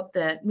finds out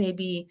that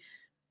maybe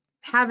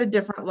have a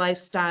different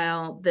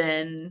lifestyle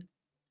than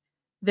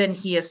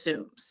he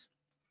assumes.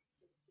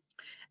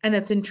 And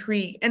it's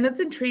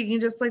intriguing,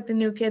 just like the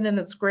New Kid, and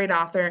it's great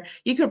author.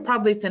 You could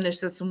probably finish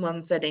this in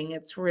one sitting.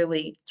 It's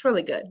really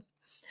good.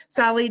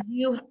 Sally,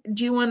 do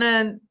you want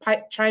to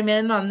chime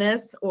in on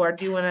this, or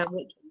do you want to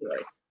wait for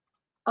yours?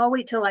 I'll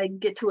wait till I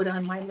get to it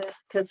on my list,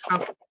 because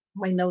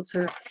my notes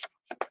are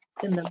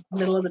in the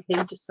middle of the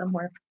pages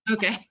somewhere.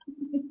 Okay.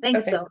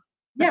 Thanks, Okay. though.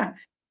 Yeah.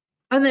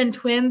 And then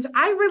Twins.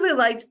 I really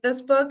liked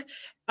this book.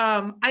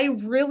 I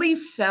really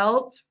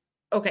felt,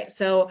 okay,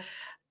 so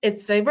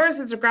it's diverse,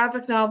 it's a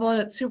graphic novel,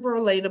 and it's super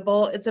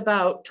relatable. It's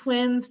about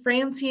twins,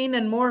 Francine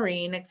and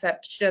Maureen,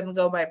 except she doesn't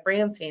go by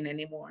Francine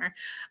anymore.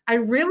 I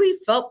really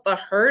felt the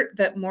hurt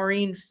that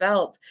Maureen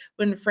felt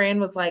when Fran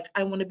was like,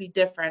 I want to be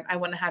different. I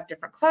want to have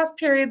different class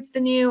periods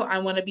than you. I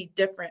want to be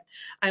different.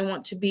 I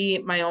want to be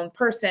my own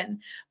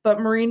person.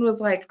 But Maureen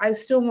was like, I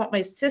still want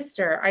my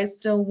sister. I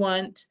still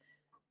want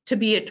to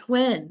be a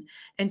twin.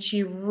 And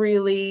she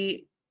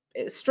really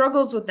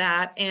struggles with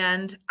that,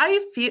 and I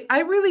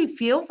really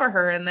feel for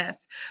her in this,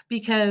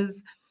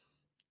 because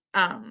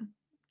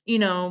you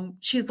know,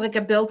 she's like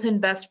a built-in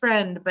best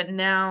friend, but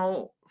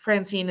now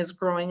Francine is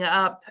growing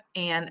up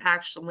and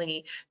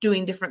actually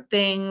doing different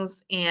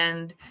things,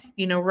 and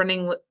you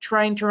know,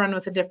 trying to run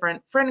with a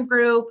different friend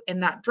group and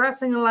not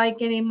dressing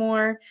alike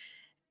anymore.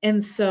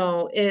 And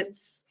so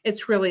it's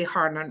really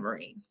hard on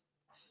Maureen,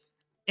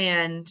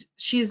 and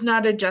she's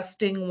not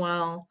adjusting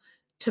well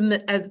to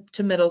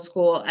middle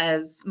school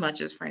as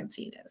much as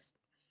Francine is.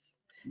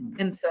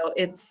 And so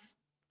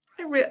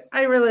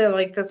I really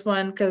like this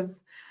one,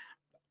 because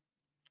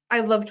I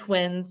love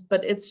twins,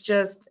 but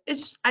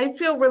I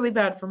feel really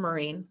bad for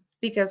Maureen,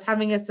 because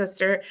having a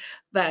sister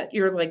that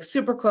you're like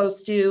super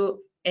close to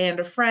and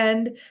a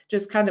friend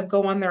just kind of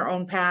go on their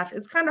own path,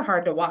 it's kind of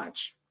hard to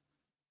watch.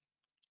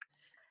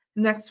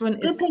 Next one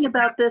is. Good thing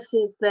about this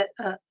is that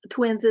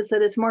Twins is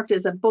that it's marked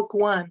as a book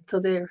one,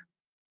 so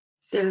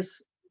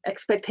there's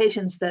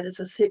expectations that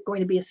it's going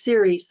to be a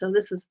series. So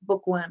this is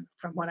book one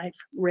from what I've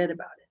read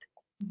about it.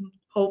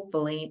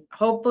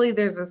 Hopefully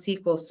there's a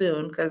sequel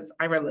soon, because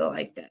I really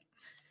liked it.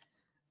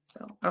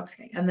 So,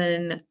 okay. And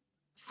then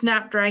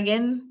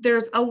Snapdragon,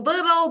 there's a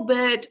little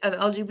bit of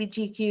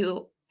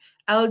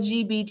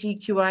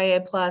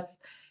LGBTQIA plus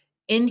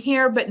in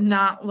here, but it's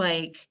not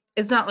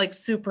like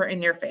super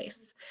in your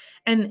face.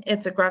 And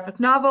it's a graphic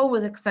novel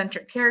with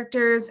eccentric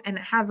characters, and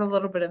it has a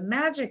little bit of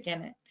magic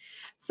in it.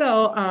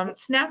 So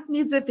Snap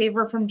needs a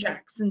favor from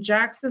Jax, and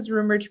Jax is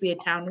rumored to be a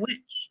town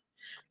witch.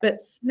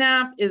 But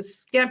Snap is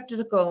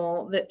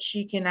skeptical that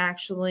she can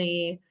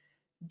actually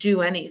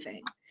do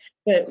anything.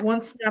 But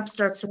once Snap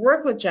starts to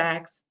work with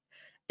Jax,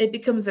 it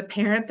becomes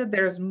apparent that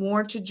there's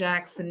more to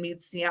Jax than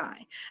meets the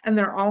eye. And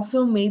there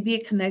also may be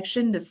a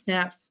connection to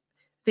Snap's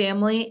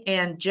family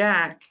and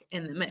Jack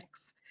in the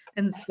mix.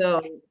 And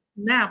so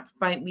Snap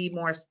might be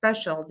more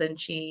special than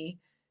she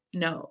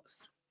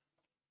knows.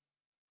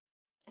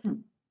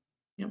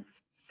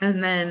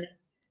 And then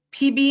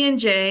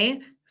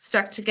PB&J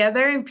Stuck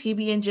Together and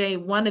PB&J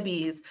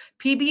Wannabes.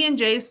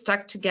 PB&J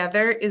Stuck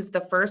Together is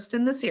the first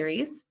in the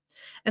series,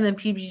 and then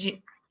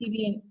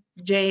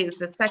PB&J is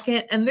the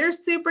second, and they're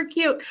super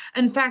cute.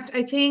 In fact,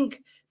 I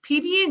think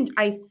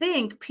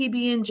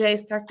PB&J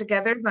Stuck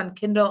Together is on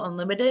Kindle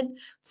Unlimited,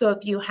 so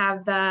if you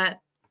have that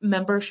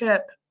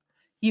membership,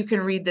 you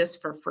can read this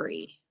for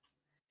free.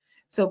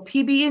 So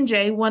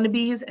PB&J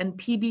Wannabes and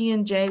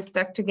PB&J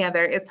Stuck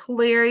Together. It's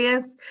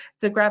hilarious.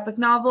 It's a graphic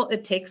novel.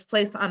 It takes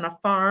place on a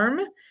farm,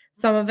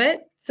 some of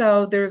it.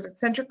 So there's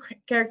eccentric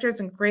characters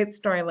and great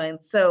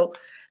storylines. So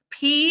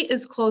P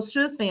is close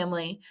to his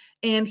family,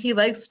 and he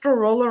likes to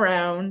roll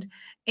around.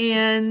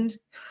 And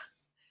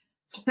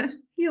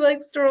He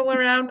likes to roll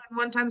around, and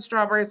one time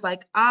Strawberry's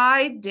like,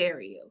 I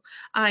dare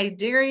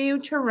you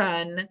to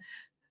run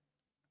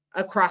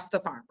across the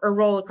farm or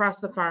roll across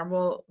the farm.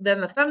 Well,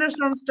 then a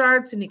thunderstorm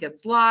starts and he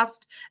gets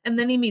lost, and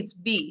then he meets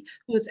B,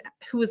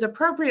 who is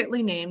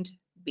appropriately named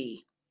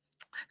B.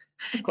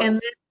 And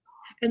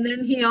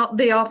then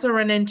they also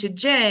run into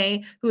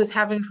Jay, who is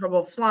having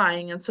trouble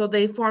flying, and so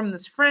they form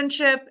this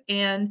friendship,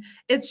 and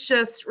it's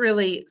just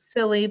really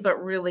silly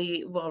but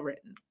really well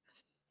written.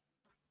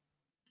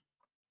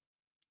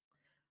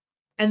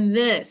 And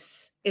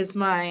this is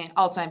my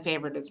all-time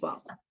favorite as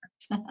well.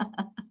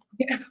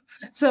 Yeah.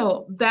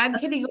 So Bad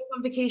Kitty Goes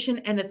on Vacation,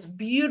 and it's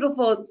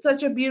beautiful. It's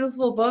such a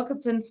beautiful book.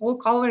 It's in full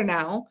color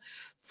now.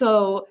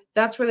 So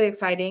that's really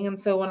exciting.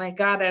 And so when I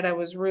got it, I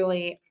was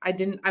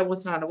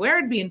not aware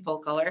it'd be in full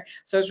color.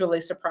 So I was really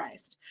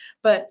surprised.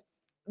 But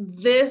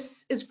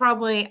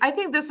I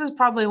think this is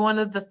probably one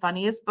of the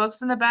funniest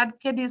books in the Bad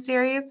Kitty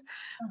series,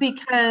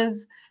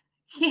 because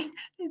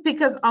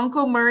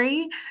Uncle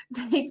Murray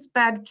takes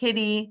Bad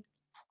Kitty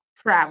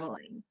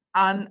traveling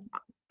on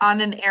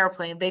an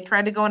airplane. They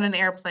try to go on an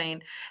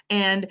airplane,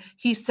 and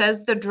he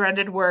says the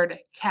dreaded word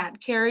cat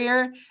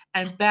carrier,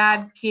 and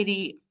Bad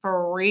Kitty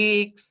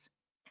freaks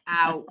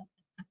out.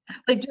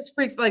 Like just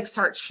freaks, like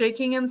starts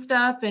shaking and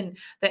stuff, and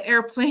the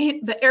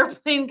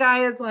airplane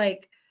guy is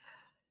like,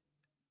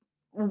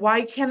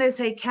 why can't I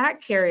say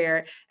cat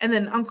carrier? And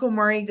then Uncle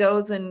Murray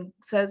goes and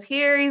says,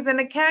 here, he's in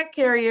a cat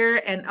carrier,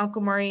 and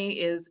Uncle Murray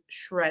is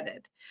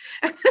shredded.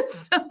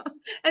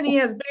 And he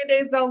has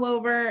Band-Aids all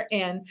over.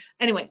 And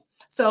anyway,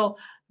 so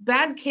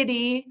Bad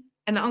Kitty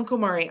and Uncle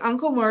Murray.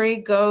 Uncle Murray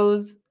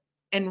goes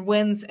and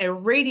wins a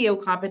radio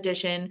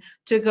competition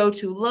to go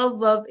to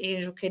Love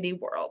Angel Kitty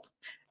World.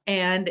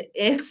 And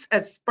it's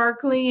as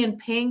sparkly and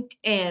pink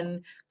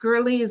and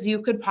girly as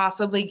you could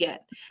possibly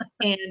get.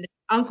 And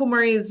Uncle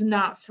Murray is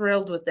not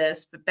thrilled with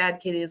this, but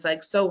Bad Kitty is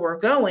like, so we're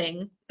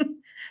going.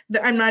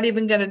 I'm not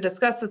even going to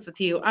discuss this with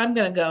you. I'm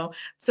going to go.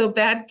 So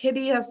Bad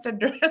Kitty has to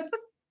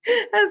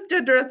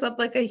dress up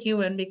like a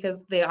human, because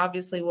they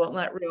obviously won't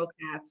let real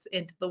cats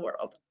into the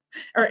world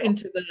or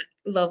into the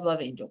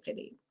Love Angel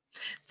Kitty.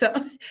 So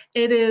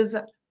it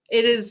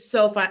is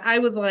so fun. I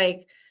was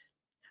like,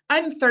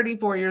 I'm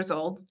 34 years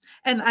old,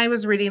 and I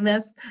was reading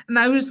this, and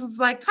I was just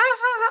like, ha ha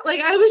ha, like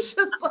I was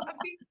just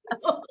laughing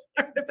so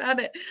hard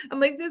about it. I'm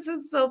like, this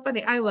is so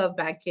funny. I love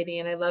Bad Kitty,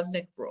 and I love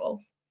Nick Rule.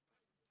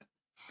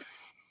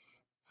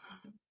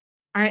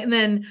 All right, and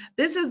then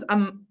this is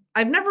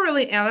I've never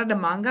really added a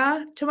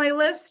manga to my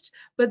list,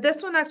 but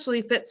this one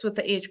actually fits with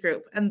the age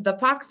group. And The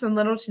Fox and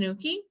Little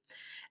Tanuki.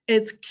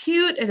 It's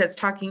cute. It has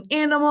talking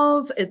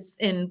animals. It's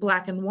in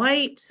black and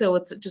white, so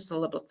it's just a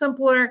little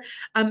simpler.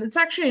 It's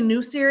actually a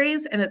new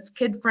series, and it's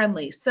kid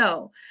friendly.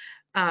 So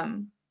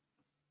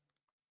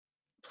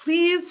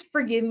please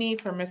forgive me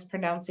for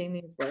mispronouncing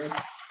these words.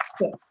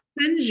 So,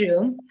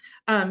 Senju,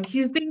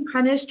 he's being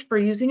punished for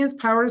using his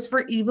powers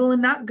for evil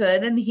and not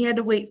good, and he had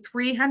to wait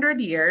 300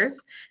 years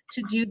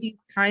to do these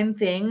kind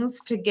things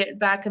to get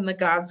back in the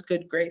gods'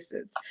 good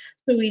graces.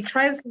 So he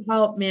tries to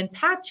help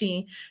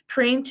Manpachi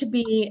train to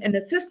be an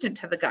assistant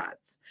to the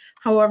gods.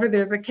 However,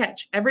 there's a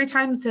catch. Every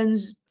time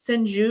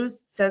Senju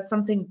says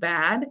something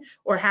bad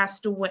or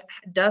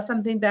does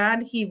something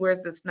bad, he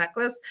wears this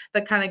necklace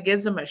that kind of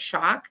gives him a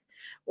shock,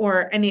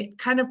 and it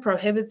kind of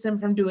prohibits him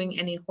from doing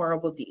any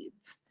horrible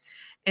deeds.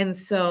 And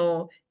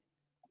so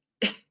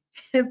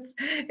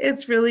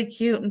it's really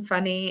cute and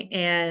funny,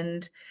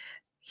 and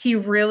he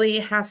really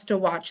has to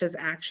watch his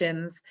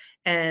actions,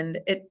 and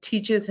it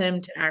teaches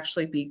him to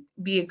actually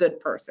be a good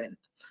person,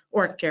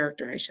 or a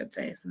character, I should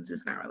say, since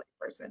he's not really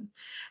a person.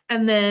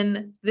 And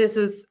then this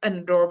is an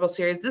adorable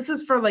series. This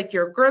is for like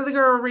your girly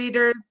girl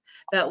readers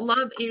that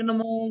love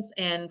animals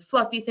and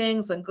fluffy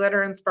things and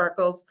glitter and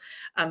sparkles.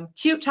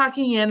 Cute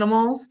talking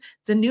animals.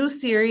 It's a new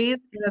series,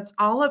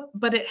 and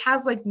but it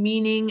has like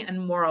meaning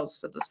and morals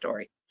to the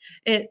story.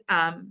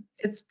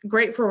 It's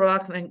great for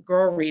reluctant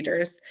girl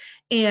readers,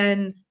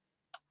 and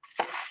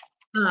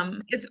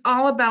it's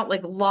all about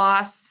like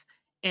loss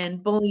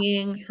and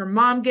bullying. Her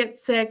mom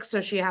gets sick,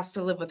 so she has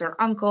to live with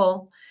her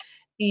uncle,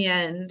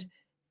 and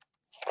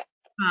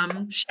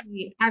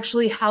she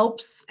actually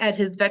helps at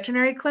his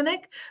veterinary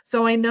clinic.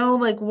 So I know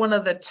like one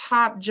of the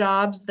top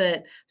jobs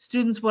that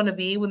students want to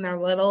be when they're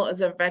little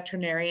is a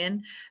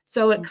veterinarian.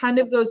 So it kind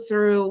of goes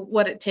through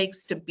what it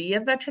takes to be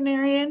a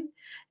veterinarian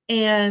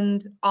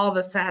and all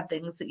the sad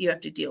things that you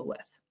have to deal with.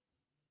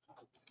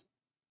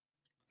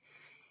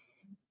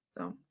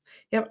 So,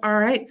 yep. All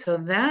right. So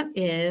that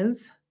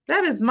is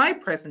my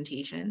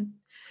presentation.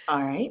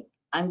 All right.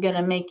 I'm going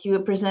to make you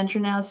a presenter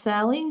now,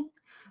 Sally.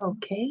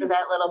 Okay. For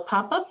that little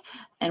pop-up.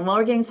 And while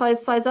we're getting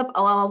slides up,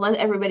 I'll let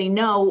everybody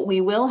know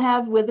we will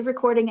have, with the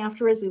recording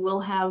afterwards, we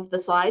will have the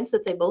slides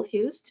that they both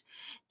used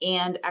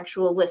and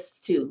actual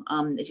lists too.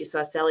 As you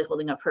saw Sally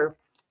holding up her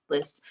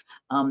list.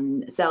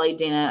 Sally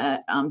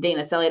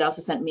had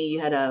also sent me, you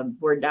had a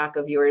Word doc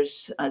of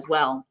yours as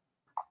well.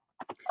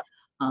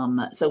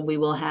 So we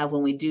will have,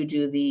 when we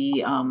do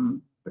the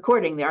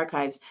recording, the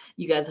archives,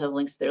 you guys have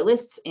links to their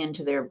lists and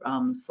to their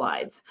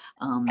slides.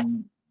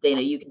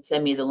 Dana, you can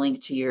send me the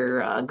link to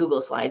your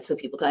Google slides so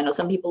people can, I know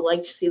some people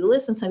like to see the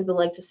list and some people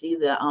like to see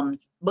the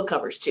book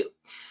covers too.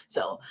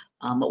 So,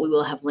 but we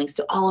will have links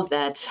to all of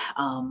that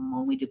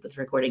when we do put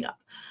the recording up.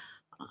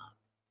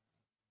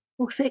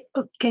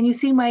 Can you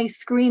see my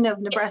screen of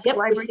Nebraska Yep,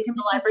 Library we're seeing Commission?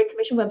 the Library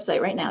Commission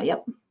website right now.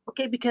 Yep.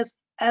 Okay, because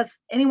as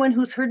anyone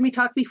who's heard me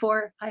talk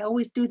before, I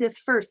always do this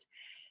first.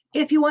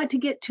 If you want to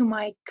get to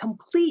my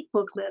complete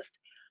book list,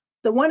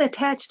 the one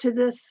attached to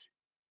this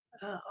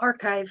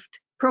archived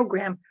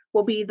program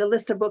will be the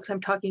list of books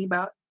I'm talking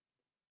about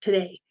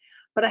today.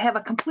 But I have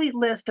a complete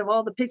list of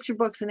all the picture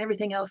books and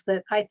everything else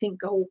that I think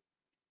go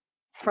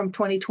from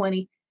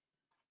 2020.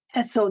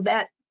 And so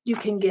that you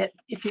can get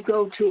if you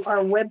go to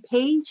our web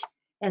page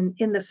and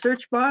in the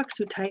search box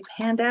you type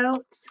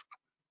handouts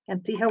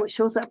and see how it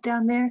shows up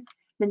down there.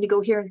 Then you go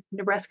here,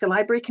 Nebraska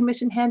Library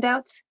Commission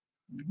handouts.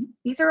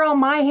 These are all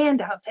my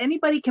handouts.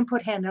 Anybody can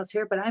put handouts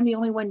here, but I'm the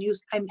only one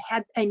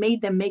I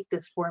made them make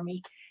this for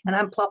me, and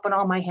I'm plopping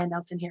all my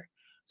handouts in here.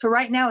 So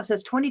right now it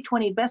says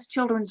 2020 Best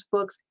Children's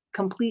Books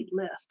Complete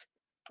List.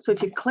 So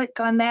if you click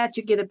on that,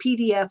 you get a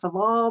PDF of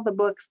all the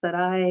books that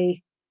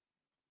I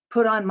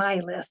put on my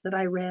list that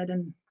I read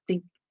and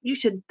think you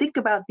should think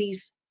about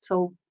these.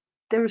 So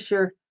there's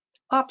your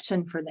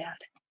option for that.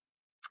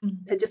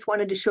 I just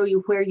wanted to show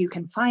you where you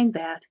can find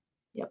that.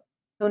 Yep.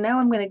 So now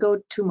I'm going to go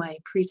to my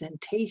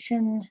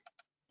presentation.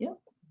 Yep.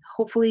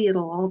 Hopefully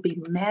it'll all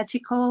be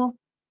magical.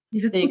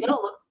 There you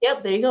go.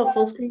 Yep, there you go.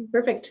 Full screen.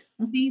 Perfect.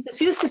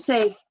 This used to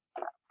say,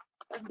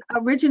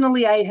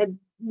 originally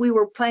we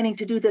were planning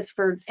to do this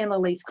for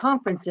NLA's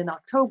conference in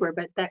October,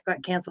 but that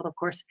got canceled, of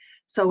course.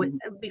 So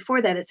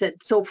before that it said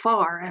so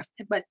far,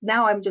 but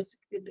now I'm just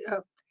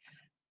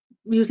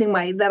using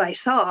that I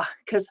saw,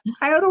 because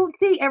I don't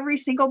see every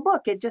single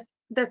book.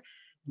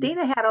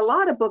 Dana had a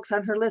lot of books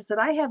on her list that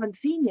I haven't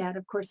seen yet.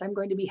 Of course, I'm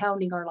going to be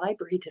hounding our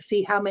library to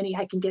see how many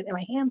I can get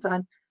my hands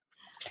on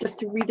just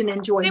to read and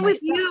enjoy Same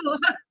myself. with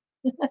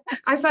you.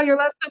 I saw your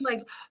list. I'm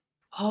like,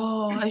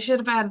 oh, I should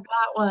have had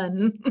that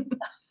one.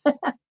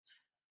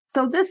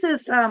 So this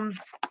is the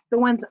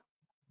ones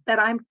that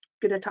I'm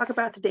going to talk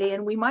about today,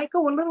 and we might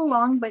go a little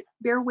long, but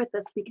bear with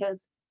us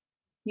because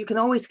you can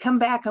always come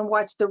back and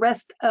watch the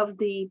rest of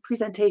the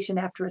presentation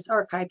after it's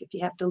archived if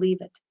you have to leave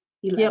it.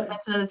 11. Yep,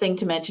 that's another thing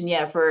to mention.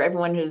 Yeah, for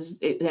everyone who's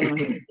pays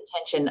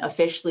attention,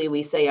 officially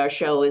we say our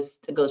show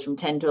goes from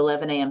 10 to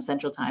 11 a.m.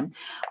 Central Time.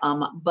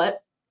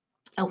 But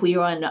if we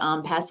run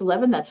past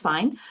 11, that's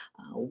fine.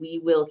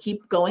 We will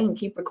keep going and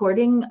keep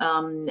recording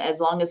as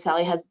long as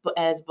Sally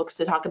has books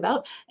to talk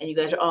about. And you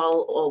guys are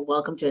all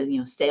welcome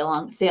to stay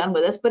on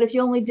with us. But if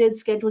you only did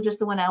schedule just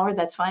the 1 hour,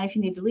 that's fine. If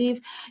you need to leave,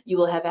 you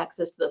will have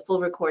access to the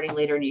full recording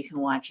later, and you can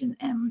watch and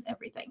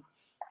everything.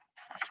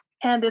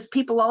 And as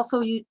people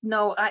also,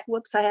 I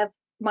have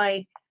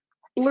my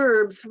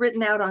blurbs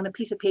written out on a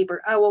piece of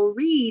paper. I will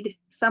read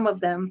some of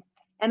them,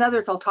 and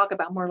others I'll talk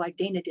about more like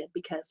Dana did,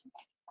 because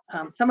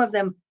some of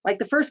them, like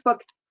the first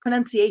book,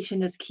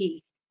 pronunciation is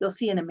key. You'll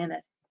see in a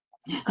minute.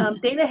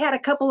 Dana had a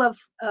couple of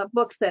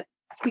books that,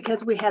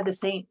 because we had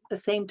the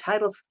same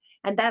titles,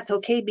 and that's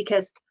okay,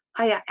 because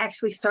I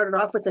actually started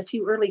off with a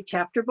few early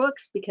chapter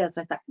books because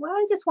I thought, well,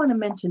 I just want to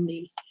mention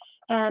these,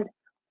 and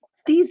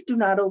these do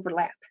not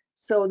overlap.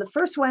 So the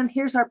first one,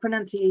 here's our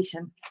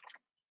pronunciation.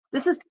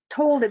 This is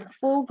told in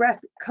full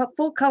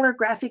color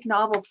graphic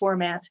novel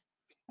format,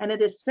 and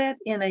it is set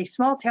in a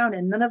small town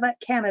in Nunavut,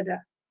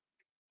 Canada.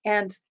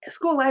 And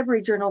School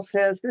Library Journal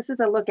says this is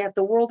a look at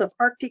the world of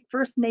Arctic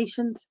First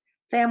Nations,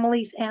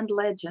 families, and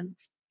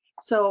legends.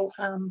 So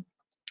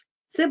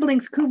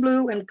siblings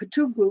Kublu and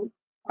Patuglu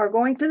are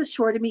going to the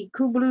shore to meet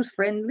Kublu's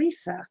friend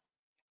Lisa.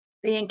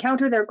 They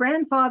encounter their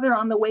grandfather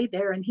on the way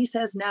there, and he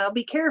says, now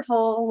be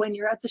careful when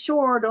you're at the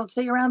shore. Don't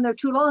stay around there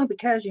too long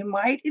because you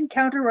might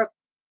encounter a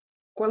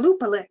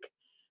Qualupalik,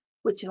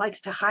 which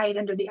likes to hide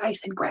under the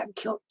ice and grab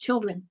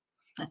children.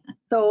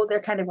 So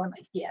they're kind of going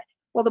like, yeah.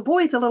 Well, the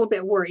boy's a little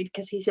bit worried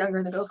because he's younger,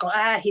 and the girl's going,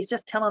 he's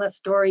just telling us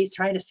stories,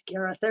 trying to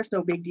scare us. There's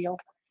no big deal.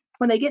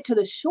 When they get to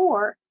the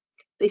shore,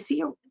 they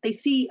see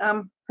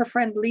her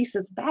friend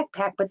Lisa's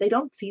backpack, but they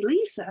don't see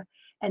Lisa.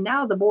 And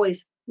now the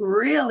boy's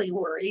really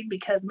worried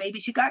because maybe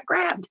she got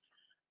grabbed.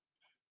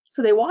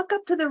 So they walk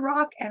up to the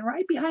rock, and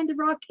right behind the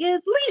rock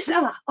is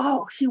Lisa.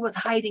 Oh, she was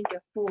hiding to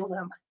fool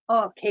them.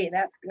 Okay,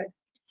 that's good.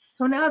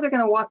 So now they're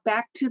going to walk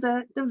back to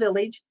the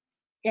village,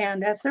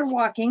 and as they're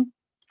walking,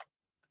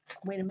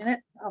 wait a minute,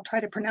 I'll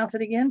try to pronounce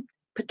it again.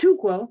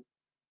 Patuquo,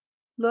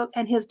 look,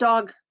 and his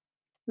dog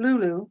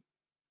Lulu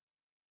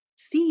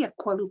see a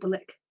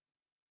Qualupalik,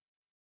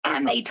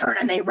 and they turn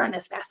and they run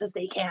as fast as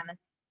they can.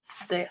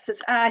 They says,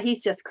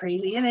 he's just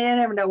crazy, and they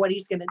never know what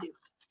he's going to do.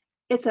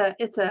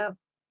 It's a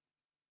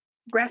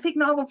graphic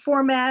novel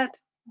format,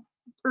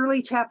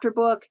 early chapter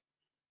book,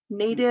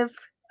 native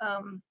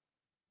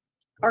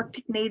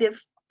Arctic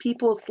native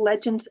people's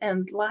legends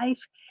and life,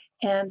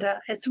 and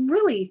it's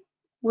really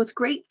was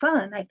great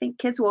fun. I think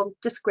kids will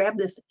just grab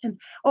this. And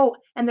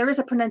there is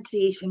a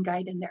pronunciation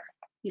guide in there.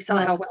 You saw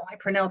how well I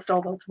pronounced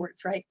all those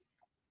words, right?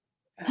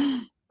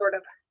 Sort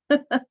of.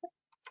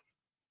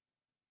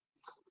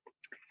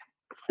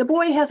 The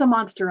boy has a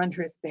monster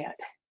under his bed,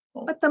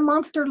 but the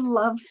monster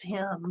loves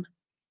him.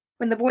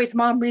 When the boy's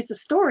mom reads the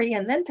story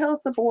and then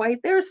tells the boy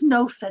there's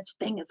no such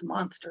thing as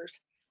monsters,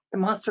 the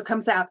monster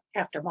comes out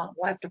after mom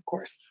left, of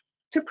course,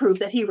 to prove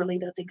that he really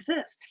does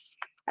exist.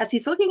 As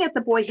he's looking at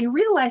the boy, he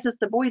realizes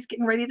the boy's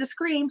getting ready to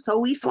scream,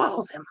 so he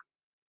swallows him.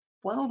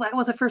 Well, that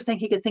was the first thing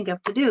he could think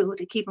of to do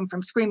to keep him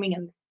from screaming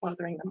and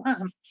bothering the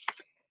mom.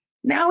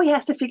 Now he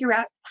has to figure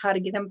out how to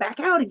get him back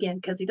out again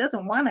because he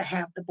doesn't want to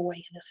have the boy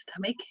in his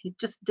stomach. He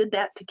just did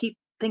that to keep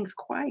things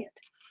quiet.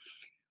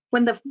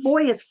 When the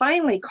boy is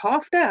finally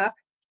coughed up,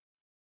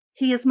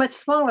 he is much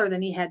smaller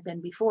than he had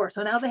been before.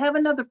 So now they have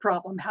another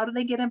problem. How do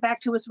they get him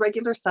back to his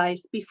regular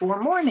size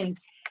before morning?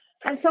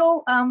 And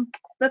so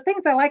the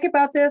things I like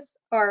about this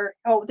are,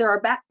 there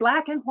are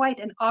black and white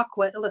and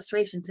aqua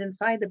illustrations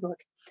inside the book.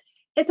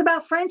 It's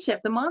about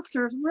friendship. The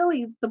monster is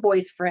really the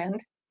boy's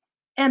friend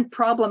and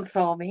problem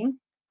solving.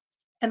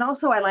 And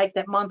also I like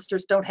that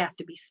monsters don't have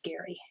to be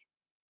scary.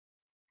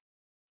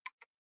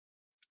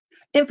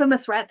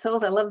 Infamous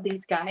Ratzos, I love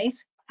these guys.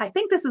 I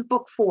think this is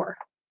book 4.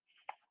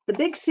 The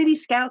Big City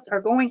Scouts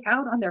are going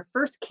out on their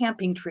first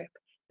camping trip.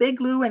 Big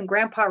Lou and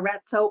Grandpa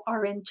Ratso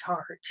are in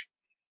charge.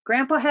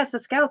 Grandpa has the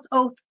Scouts'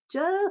 oath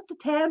just a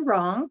tad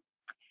wrong,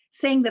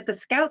 saying that the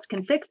Scouts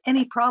can fix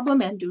any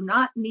problem and do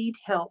not need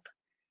help.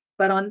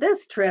 But on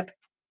this trip,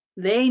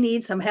 they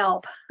need some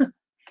help.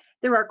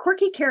 There are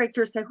quirky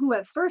characters who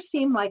at first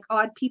seem like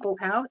odd people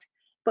out,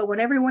 but when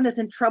everyone is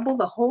in trouble,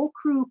 the whole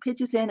crew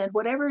pitches in, and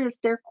whatever is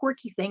their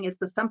quirky thing is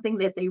something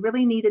that they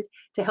really needed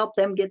to help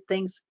them get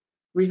things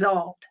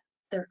resolved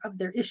of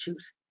their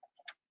issues.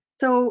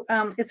 So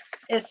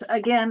it's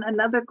again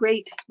another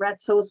great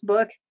Ratso's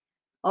book,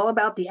 all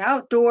about the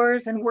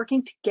outdoors and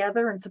working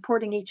together and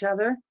supporting each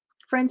other,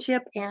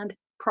 friendship and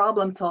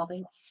problem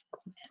solving.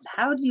 And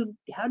how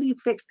do you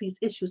fix these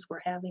issues we're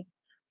having?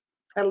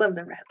 I love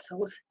the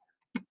Ratsos.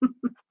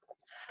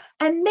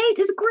 And Nate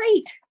is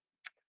great.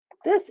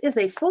 This is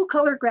a full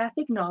color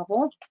graphic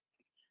novel.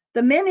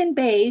 The men in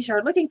beige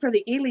are looking for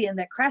the alien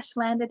that crash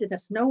landed in a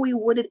snowy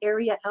wooded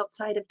area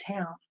outside of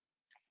town.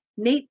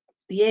 Nate,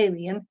 the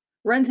alien,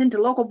 runs into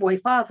local boy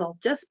Fossil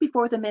just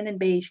before the men in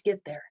beige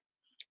get there.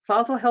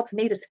 Fossil helps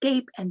Nate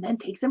escape and then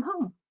takes him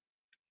home.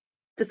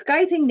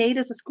 Disguising Nate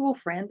as a school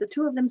friend, the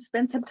two of them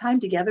spend some time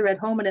together at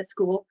home and at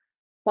school,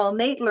 while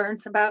Nate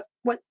learns about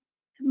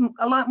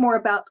a lot more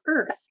about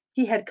Earth.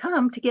 He had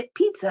come to get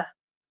pizza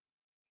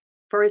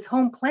for his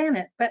home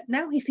planet, but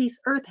now he sees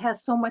Earth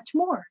has so much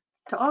more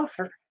to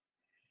offer.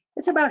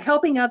 It's about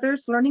helping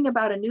others, learning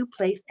about a new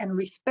place, and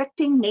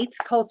respecting Nate's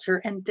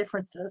culture and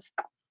differences.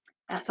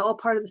 That's all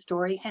part of the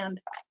story, and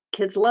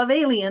kids love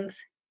aliens,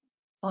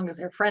 as long as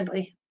they're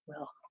friendly.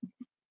 Well,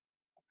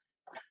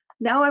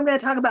 now I'm going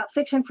to talk about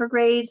fiction for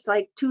grades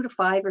like 2 to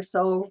 5 or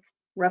so,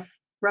 rough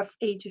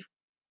age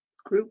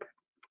group.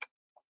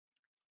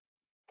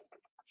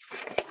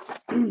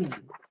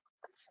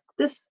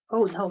 This,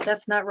 oh no,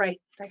 that's not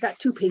right. I got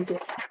 2 pages.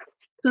 As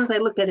soon as I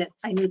looked at it,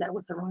 I knew that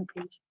was the wrong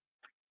page.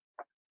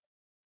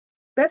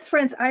 Beth's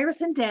friends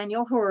Iris and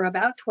Daniel, who are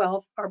about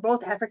 12, are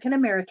both African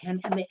American,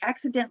 and they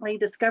accidentally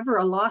discover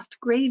a lost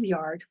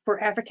graveyard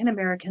for African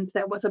Americans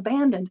that was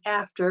abandoned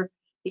after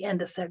the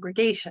end of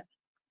segregation.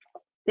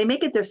 They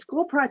make it their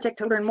school project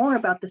to learn more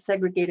about the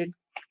segregated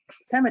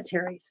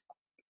cemeteries.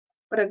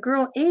 But a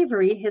girl,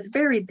 Avery, is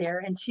buried there,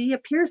 and she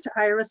appears to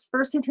Iris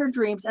first in her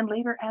dreams and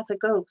later as a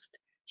ghost.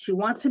 She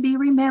wants to be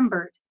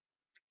remembered,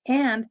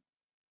 and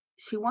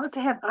she wants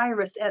to have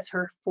Iris as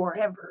her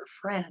forever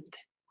friend,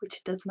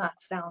 which does not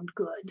sound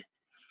good.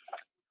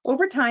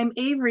 Over time,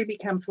 Avery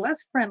becomes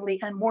less friendly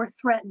and more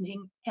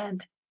threatening,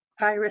 and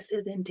Iris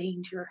is in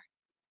danger.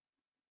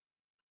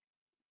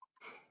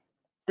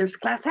 There's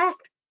class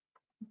act.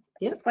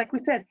 Yep. Just like we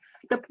said.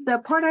 The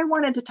part I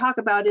wanted to talk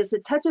about is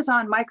it touches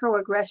on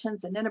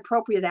microaggressions and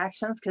inappropriate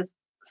actions, because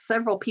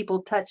several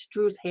people touch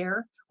Drew's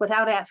hair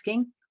without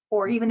asking,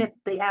 or even if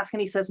they ask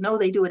and he says no,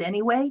 they do it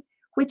anyway,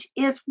 which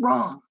is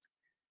wrong.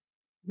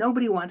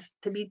 Nobody wants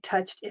to be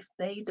touched if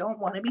they don't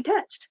want to be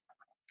touched.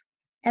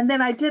 And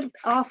then I did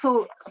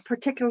also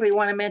particularly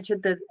want to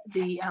mention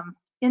the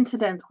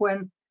incident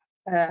when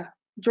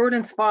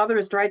Jordan's father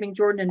is driving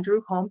Jordan and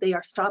Drew home. They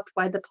are stopped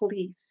by the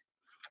police.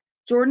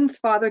 Jordan's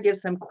father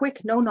gives them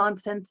quick,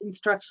 no-nonsense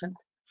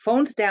instructions.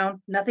 Phones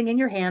down, nothing in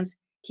your hands.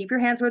 Keep your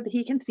hands where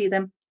he can see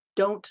them.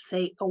 Don't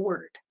say a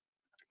word.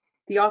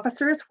 The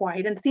officer is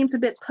white and seems a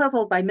bit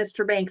puzzled by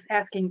Mr. Banks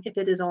asking if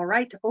it is all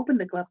right to open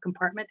the glove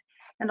compartment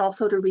and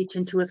also to reach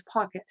into his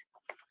pocket.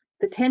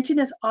 The tension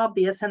is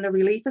obvious and the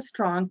relief is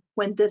strong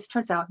when this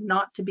turns out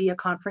not to be a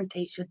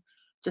confrontation,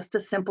 just a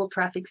simple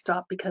traffic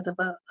stop because of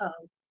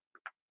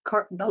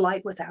the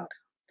light was out.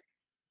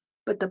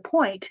 But the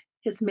point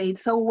is made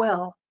so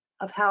well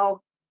of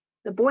how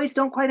the boys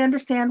don't quite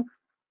understand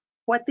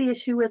what the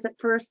issue is at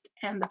first,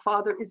 and the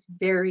father is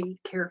very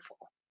careful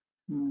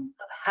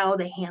of how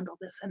they handle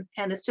this.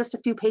 And it's just a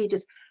few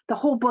pages. The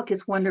whole book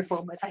is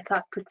wonderful, but I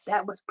thought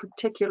that was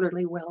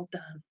particularly well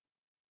done.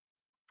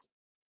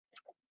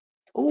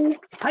 Oh,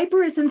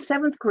 Piper is in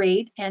 7th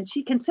grade and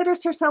she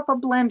considers herself a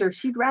blender.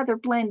 She'd rather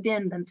blend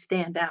in than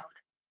stand out.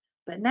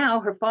 But now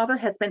her father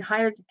has been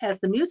hired as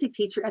the music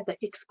teacher at the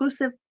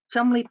exclusive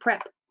Chumley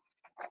Prep.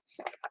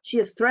 She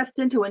is thrust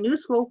into a new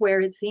school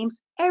where it seems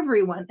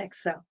everyone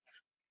excels.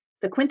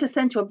 The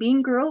quintessential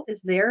mean girl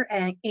is there,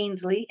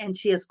 Ainsley, and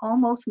she is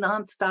almost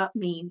nonstop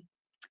mean.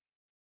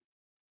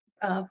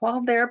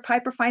 While there,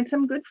 Piper finds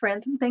some good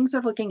friends and things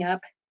are looking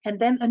up, and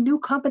then a new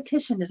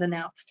competition is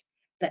announced,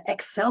 the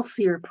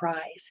Excelsior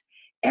Prize.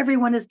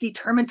 Everyone is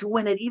determined to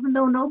win it, even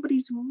though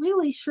nobody's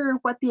really sure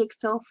what the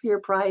Excelsior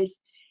Prize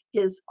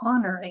is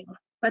honoring,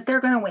 but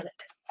they're going to win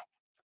it.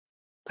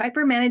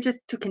 Piper manages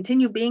to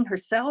continue being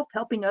herself,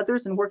 helping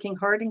others and working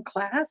hard in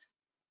class.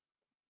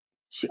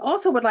 She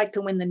also would like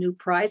to win the new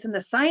prize, and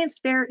the science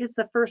fair is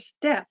the first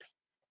step.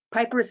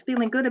 Piper is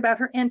feeling good about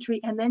her entry,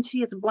 and then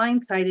she is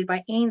blindsided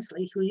by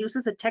Ainsley, who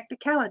uses a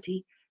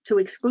technicality to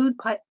exclude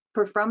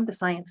Piper from the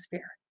science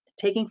fair,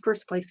 taking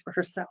first place for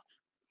herself.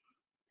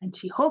 And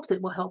she hopes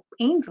it will help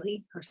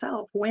Ainsley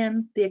herself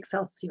win the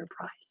Excelsior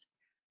Prize.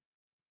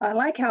 I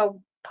like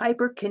how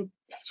Piper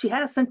she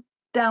has some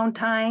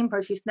downtime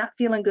or she's not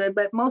feeling good,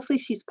 but mostly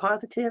she's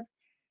positive.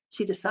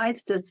 She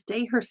decides to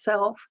stay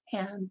herself,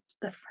 and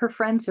her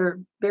friends are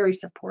very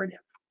supportive.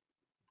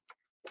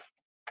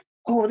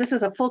 Oh, this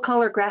is a full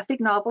color graphic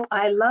novel.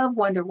 I love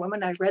Wonder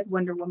Woman. I read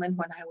Wonder Woman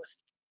when I was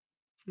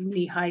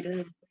knee-high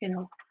to,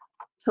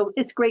 so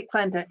it's great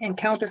fun to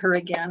encounter her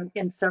again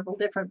in several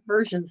different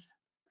versions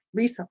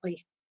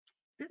recently.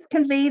 This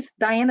conveys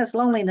Diana's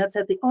loneliness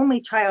as the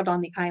only child on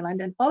the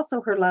island, and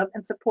also her love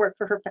and support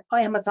for her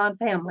Amazon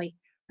family,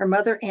 her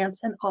mother, aunts,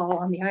 and all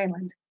on the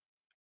island.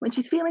 When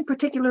she's feeling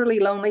particularly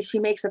lonely, she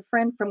makes a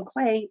friend from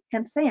clay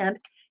and sand,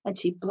 and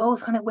she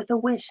blows on it with a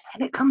wish,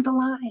 and it comes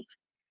alive.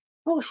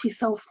 Oh, she's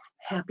so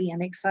happy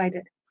and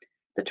excited.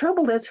 The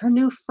trouble is her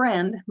new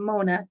friend,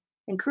 Mona,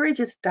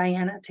 encourages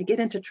Diana to get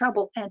into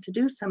trouble and to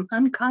do some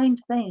unkind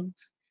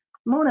things.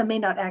 Mona may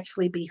not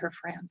actually be her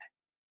friend.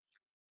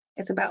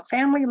 It's about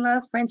family,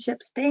 love,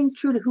 friendship, staying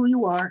true to who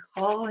you are,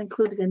 all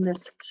included in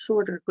this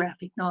shorter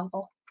graphic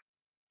novel.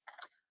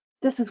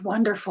 This is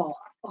wonderful.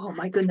 Oh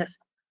my goodness.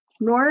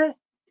 Nora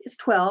is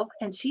 12,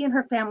 and she and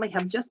her family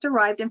have just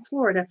arrived in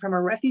Florida from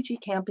a refugee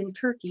camp in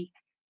Turkey,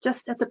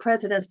 just as the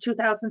president's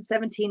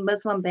 2017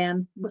 Muslim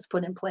ban was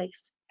put in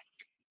place.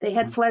 They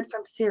had fled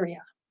from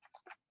Syria.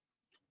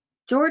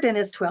 Jordan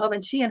is 12,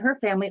 and she and her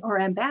family are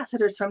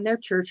ambassadors from their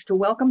church to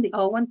welcome the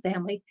Allman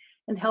family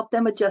and help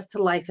them adjust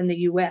to life in the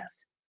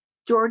U.S.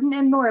 Jordan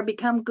and Nora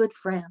become good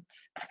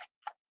friends.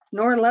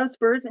 Nora loves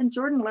birds, and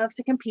Jordan loves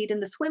to compete in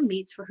the swim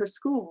meets for her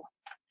school.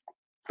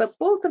 But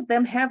both of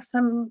them have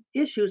some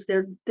issues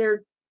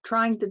they're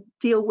trying to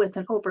deal with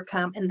and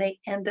overcome, and they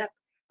end up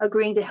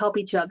agreeing to help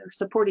each other,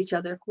 support each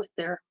other with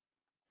their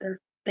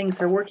things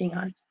they're working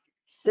on.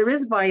 There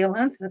is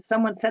violence as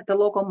someone set the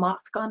local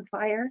mosque on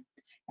fire,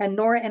 and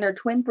Nora and her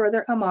twin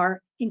brother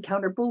Amar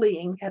encounter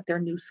bullying at their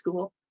new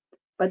school,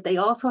 but they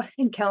also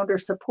encounter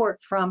support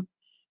from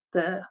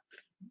the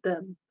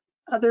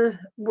other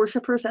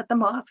worshipers at the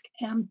mosque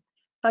and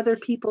other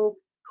people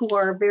who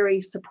are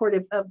very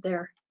supportive of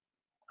their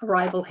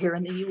arrival here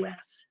in the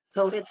U.S.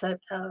 So it's a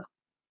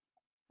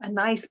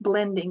nice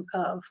blending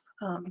of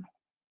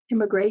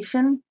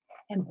immigration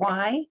and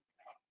why,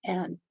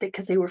 and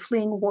because they were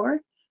fleeing war,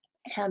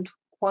 and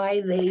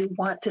why they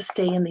want to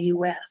stay in the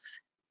U.S.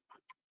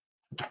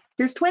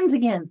 There's twins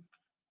again,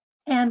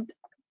 and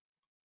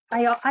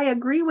I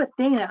agree with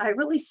Dana. I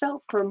really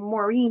felt for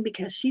Maureen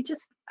because she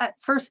just at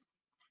first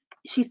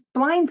she's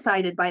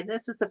blindsided by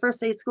this. It's the first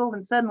day of school,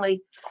 and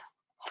suddenly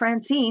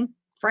Fran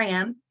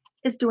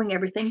is doing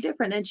everything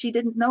different, and she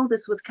didn't know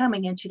this was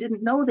coming, and she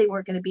didn't know they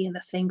weren't going to be in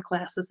the same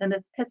classes, and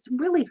it's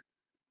really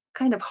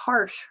kind of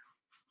harsh,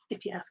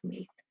 if you ask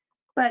me.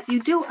 But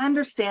you do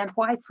understand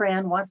why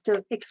Fran wants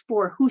to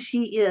explore who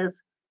she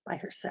is by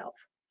herself,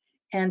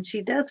 and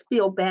she does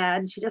feel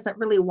bad. She doesn't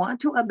really want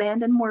to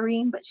abandon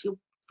Maureen, but she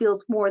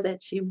feels more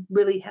that she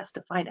really has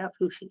to find out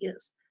who she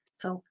is.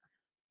 So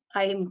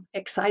I'm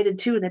excited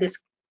too that it's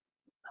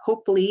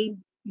hopefully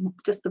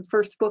just the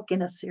first book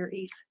in a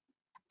series.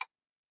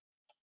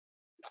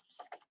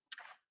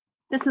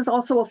 This is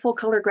also a full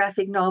color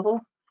graphic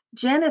novel.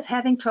 Jen is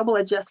having trouble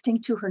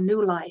adjusting to her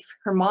new life.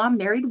 Her mom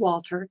married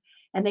Walter,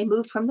 and they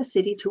moved from the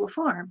city to a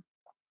farm.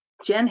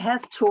 Jen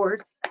has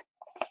chores,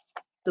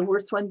 the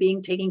worst one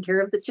being taking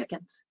care of the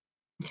chickens,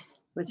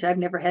 which I've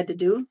never had to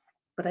do,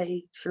 but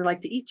I sure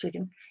like to eat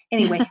chicken.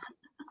 Anyway,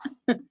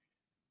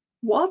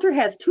 Walter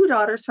has 2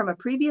 daughters from a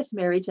previous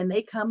marriage, and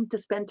they come to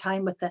spend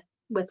time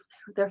with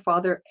their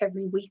father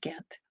every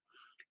weekend.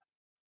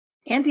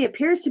 Andy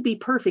appears to be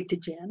perfect to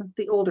Jen,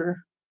 the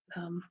older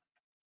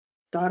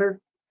daughter.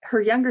 Her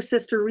younger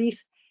sister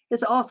Reese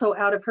is also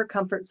out of her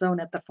comfort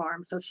zone at the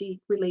farm, so she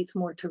relates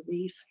more to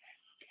Reese.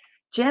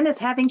 Jen is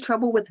having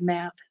trouble with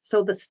math,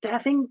 so the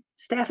staffing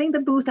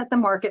the booth at the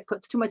market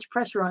puts too much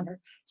pressure on her.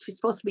 She's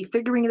supposed to be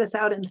figuring this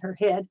out in her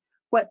head,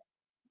 what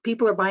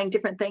people are buying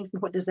different things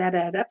and what does that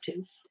add up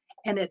to.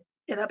 And it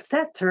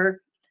upsets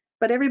her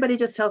But everybody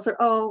just tells her,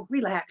 oh,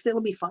 relax,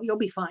 it'll be fine, you'll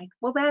be fine.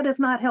 Well, that is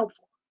not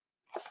helpful,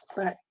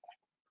 but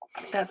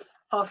that's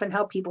often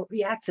how people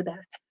react to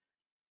that.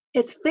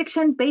 It's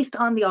fiction based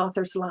on the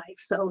author's life.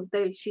 So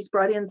she's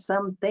brought in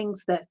some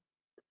things that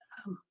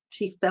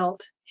she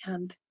felt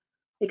and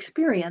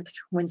experienced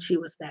when she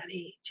was that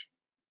age.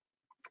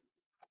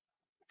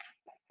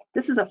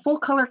 This is a full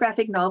color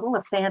graphic novel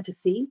of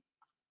fantasy.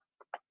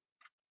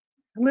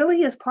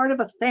 Lily is part of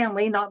a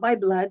family, not by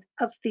blood,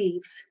 of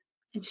thieves,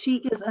 and she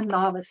is a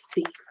novice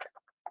thief.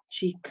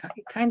 She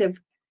kind of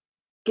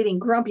getting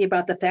grumpy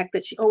about the fact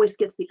that she always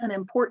gets the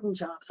unimportant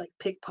jobs like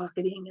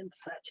pickpocketing and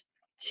such.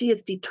 She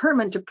is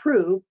determined to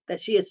prove that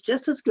she is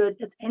just as good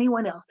as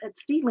anyone else at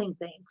stealing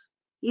things,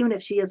 even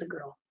if she is a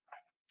girl.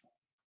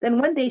 Then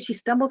one day she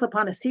stumbles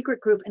upon a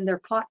secret group in their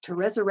plot to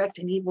resurrect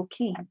an evil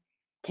king.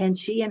 Can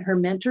she and her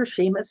mentor,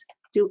 Seamus,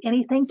 do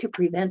anything to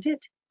prevent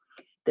it?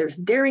 There's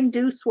daring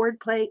do,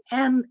 swordplay,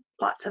 and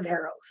lots of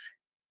arrows.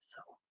 So,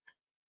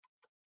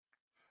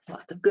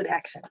 lots of good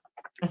action.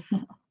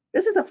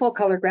 This is a full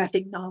color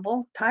graphic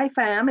novel. Tai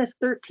Pham is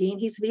 13.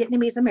 He's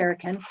Vietnamese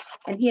American,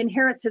 and he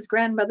inherits his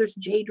grandmother's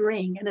jade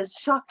ring and is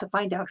shocked to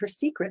find out her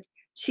secret.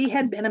 She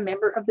had been a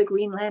member of the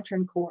Green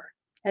Lantern Corps,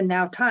 and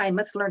now Tai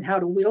must learn how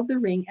to wield the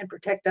ring and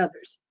protect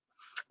others.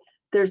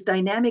 There's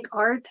dynamic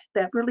art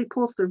that really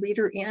pulls the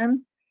reader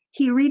in.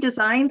 He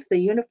redesigns the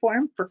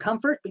uniform for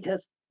comfort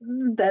because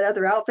that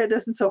other outfit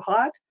isn't so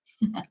hot,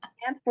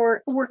 and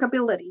for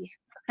workability.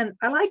 And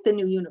I like the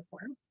new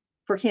uniform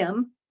for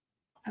him.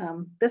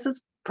 This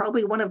is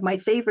probably one of my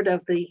favorite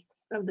of the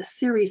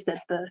series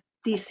that the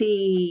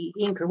DC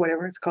Inc. or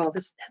whatever it's called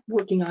is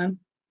working on.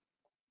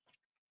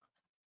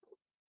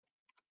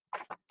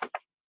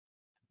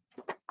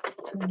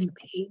 Turn the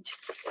page.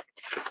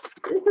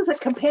 This is a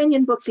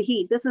companion book to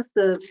Heat. This is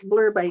the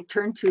blurb I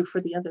turned to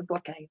for the other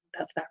book.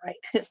 That's not right.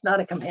 It's not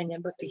a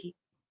companion book to Heat.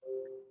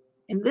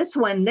 In this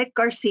one, Nick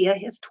Garcia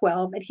is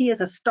 12, and he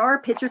is a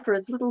star pitcher for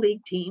his little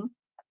league team,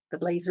 the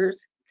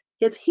Blazers.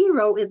 His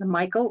hero is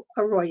Michael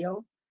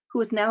Arroyo,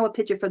 who is now a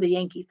pitcher for the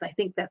Yankees. I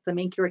think that's the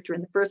main character in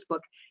the first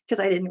book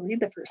because I didn't read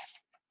the first.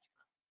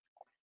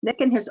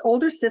 Nick and his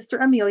older sister,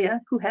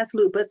 Amelia, who has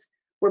lupus,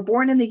 were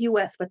born in the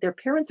US, but their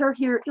parents are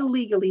here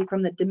illegally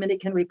from the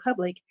Dominican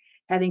Republic,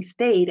 having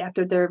stayed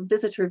after their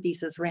visitor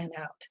visas ran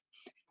out.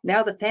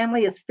 Now the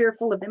family is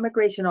fearful of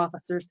immigration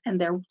officers,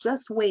 and they're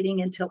just waiting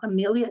until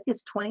Amelia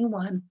is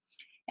 21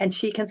 and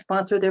she can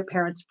sponsor their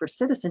parents for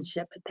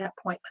citizenship at that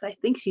point. But I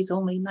think she's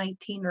only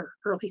 19 or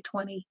early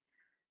 20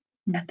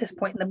 at this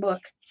point in the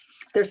book.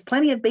 There's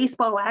plenty of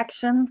baseball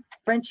action,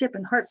 friendship,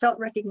 and heartfelt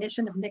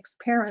recognition of Nick's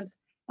parents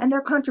and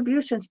their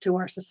contributions to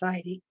our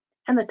society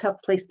and the tough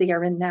place they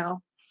are in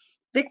now.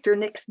 Victor,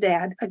 Nick's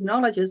dad,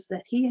 acknowledges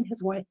that he and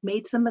his wife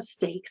made some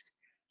mistakes,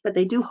 but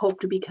they do hope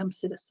to become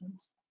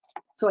citizens.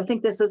 So I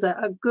think this is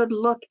a good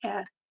look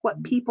at what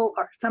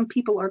some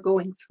people are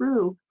going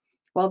through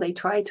while they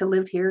try to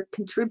live here,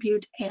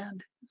 contribute,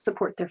 and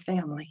support their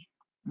family.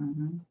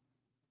 Mm-hmm.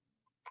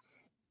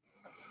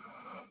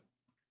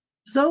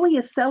 Zoe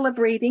is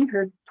celebrating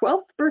her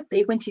 12th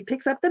birthday when she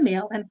picks up the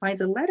mail and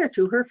finds a letter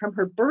to her from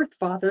her birth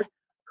father,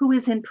 who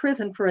is in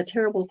prison for a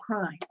terrible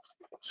crime.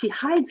 She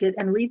hides it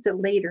and reads it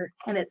later,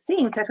 and it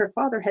seems that her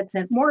father had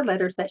sent more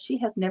letters that she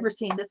has never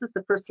seen. This is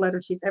the first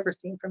letter she's ever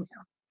seen from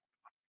him.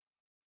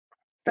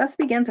 Thus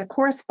begins a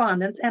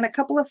correspondence and a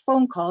couple of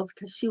phone calls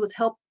because she was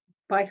helped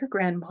by her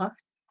grandma,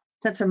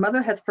 since her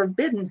mother has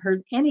forbidden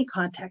her any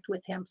contact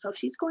with him. So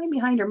she's going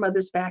behind her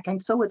mother's back,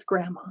 and so is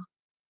grandma.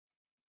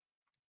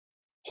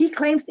 He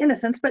claims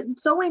innocence, but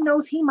Zoe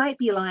knows he might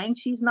be lying.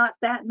 She's not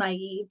that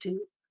naive to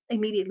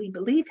immediately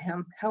believe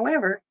him.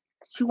 However,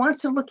 she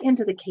wants to look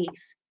into the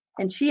case,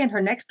 and she and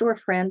her next door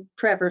friend,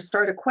 Trevor,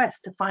 start a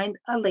quest to find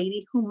a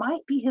lady who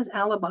might be his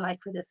alibi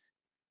for this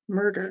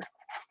murder.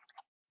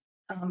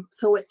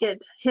 So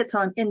it hits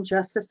on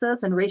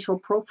injustices and racial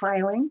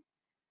profiling,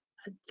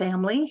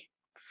 family,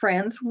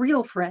 friends,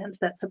 real friends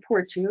that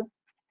support you.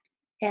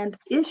 And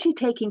is she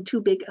taking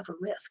too big of a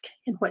risk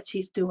in what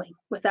she's doing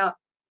without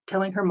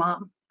telling her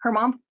mom? Her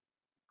mom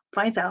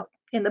finds out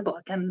in the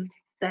book, and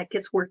that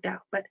gets worked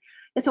out. But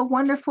it's a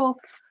wonderful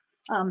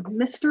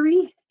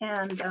mystery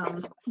and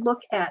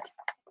look at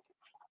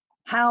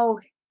how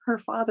her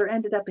father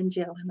ended up in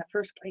jail in the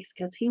first place,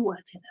 because he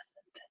was innocent.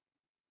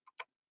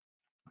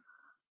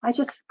 I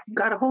just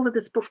got a hold of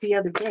this book the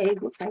other day.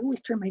 Whoops, I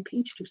always turn my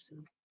page too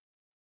soon.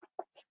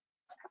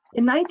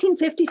 In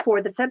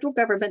 1954, the federal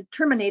government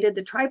terminated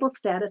the tribal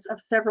status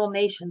of several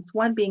nations,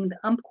 one being the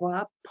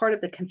Umpqua, part of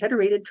the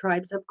Confederated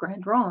Tribes of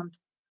Grand Ronde.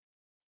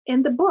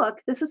 In the book,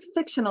 this is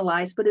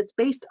fictionalized, but it's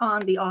based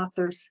on the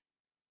author's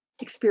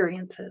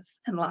experiences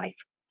and life.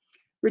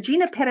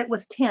 Regina Pettit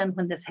was 10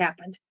 when this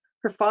happened.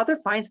 Her father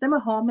finds them a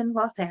home in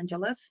Los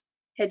Angeles,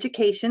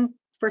 education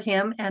for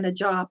him, and a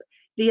job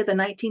via the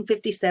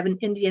 1957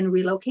 Indian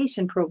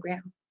Relocation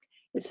Program.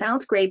 It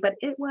sounds great, but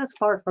it was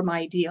far from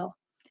ideal.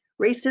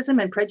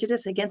 Racism and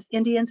prejudice against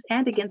Indians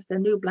and against their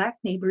new Black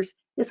neighbors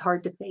is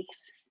hard to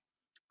face.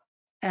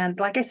 And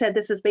like I said,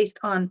 this is based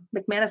on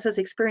McManus's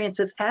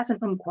experiences as an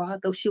Umpqua,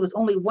 though she was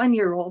only 1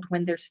 year old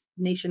when their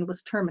nation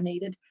was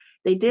terminated.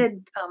 They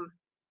did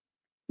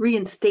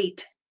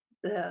reinstate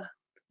the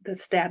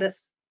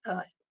status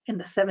in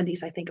the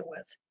 70s, I think it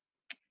was.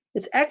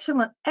 It's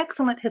excellent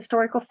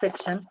historical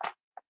fiction.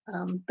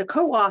 The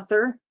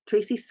co-author,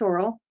 Tracy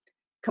Sorrell,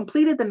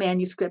 completed the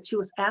manuscript. She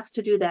was asked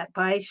to do that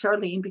by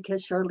Charlene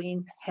because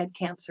Charlene had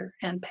cancer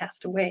and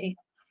passed away.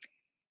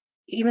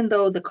 Even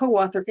though the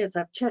co-author is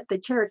of the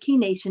Cherokee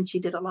Nation, she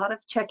did a lot of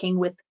checking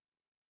with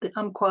the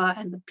Umpqua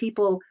and the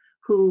people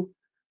who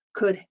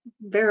could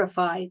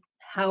verify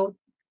how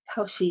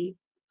she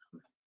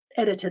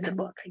edited the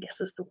book, I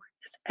guess is the word.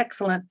 It's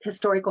excellent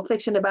historical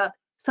fiction about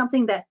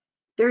something that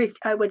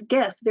I would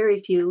guess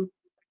very few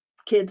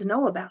kids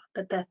know about,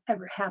 that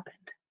ever happened.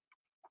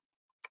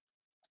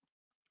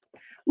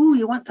 Ooh,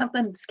 you want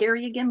something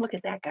scary again? Look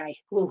at that guy.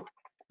 Ooh.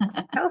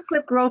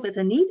 Cowslip Grove is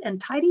a neat and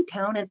tidy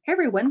town and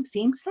everyone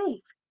seems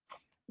safe.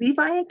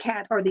 Levi and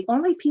Kat are the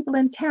only people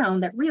in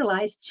town that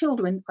realize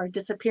children are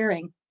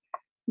disappearing.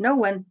 No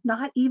one,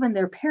 not even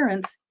their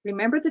parents,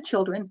 remember the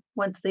children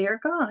once they are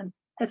gone.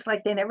 It's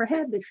like they never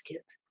had these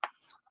kids.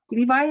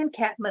 Levi and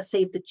Kat must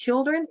save the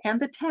children and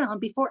the town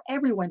before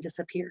everyone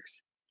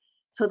disappears.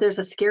 So there's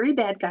a scary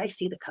bad guy,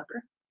 see the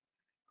cover.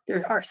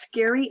 There are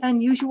scary,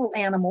 unusual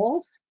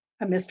animals,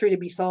 a mystery to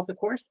be solved, of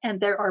course, and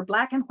there are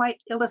black and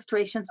white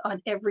illustrations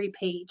on every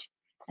page.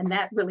 And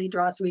that really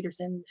draws readers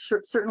in,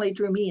 certainly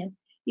drew me in,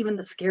 even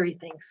the scary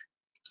things.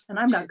 And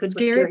I'm not good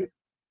with scary.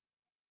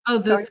 Oh,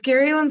 the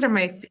scary ones are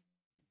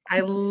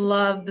I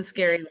love the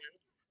scary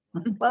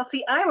ones. Well,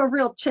 see, I'm a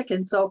real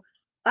chicken, so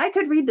I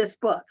could read this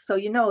book. So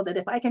you know that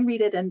if I can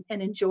read it and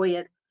enjoy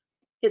it,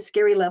 its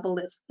scary level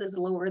is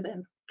lower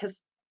than, because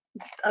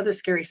other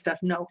scary stuff,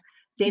 no.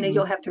 Dana,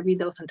 you'll have to read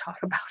those and talk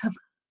about them.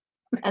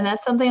 And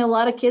that's something a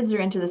lot of kids are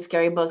into, the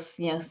scary books,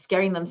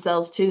 scaring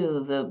themselves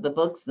too. The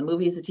books, the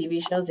movies, the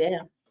TV shows, yeah.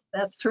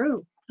 That's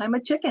true. I'm a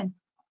chicken.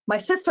 My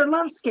sister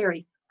loves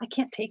scary. I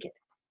can't take it.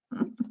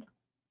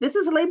 This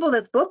is labeled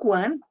as book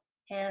 1,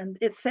 and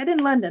it's set in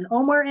London.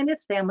 Omar and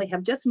his family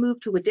have just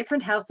moved to a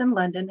different house in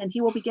London, and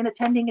he will begin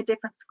attending a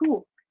different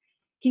school.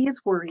 He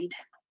is worried.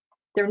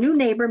 Their new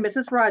neighbor,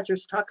 Mrs.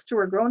 Rogers, talks to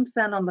her grown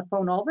son on the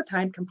phone all the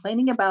time,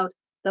 complaining about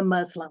the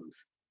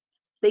Muslims.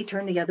 They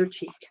turn the other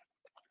cheek.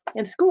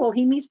 In school,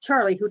 he meets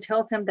Charlie, who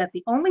tells him that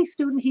the only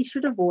student he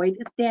should avoid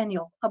is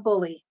Daniel, a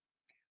bully.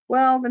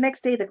 Well, the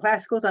next day, the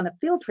class goes on a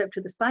field trip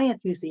to the Science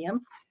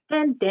Museum,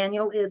 and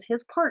Daniel is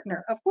his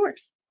partner, of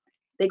course.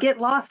 They get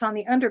lost on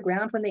the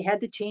underground when they had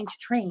to change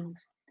trains.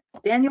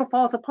 Daniel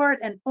falls apart,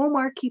 and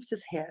Omar keeps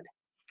his head.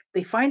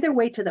 They find their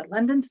way to the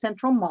London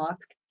Central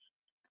Mosque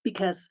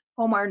because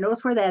Omar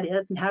knows where that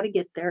is and how to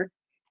get there,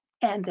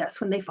 and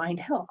that's when they find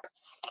help.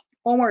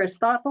 Omar is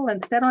thoughtful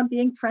and set on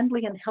being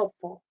friendly and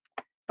helpful.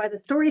 By the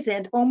story's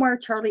end, Omar,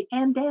 Charlie,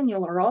 and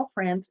Daniel are all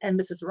friends, and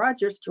Mrs.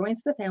 Rogers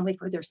joins the family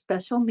for their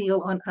special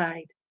meal on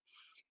Hyde.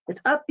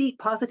 It's upbeat,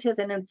 positive,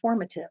 and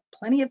informative,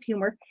 plenty of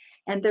humor,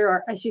 and there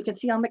are, as you can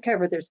see on the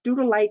cover, there's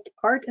doodle-like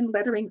art and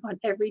lettering on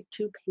every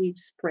 2-page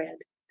spread.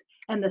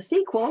 And the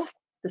sequel,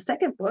 the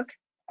second book,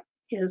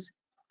 is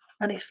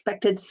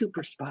Unexpected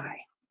Super Spy.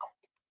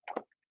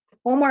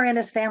 Omar and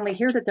his family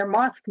hear that their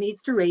mosque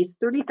needs to raise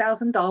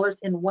 $30,000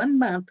 in 1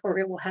 month or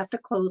it will have to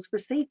close for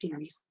safety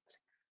reasons.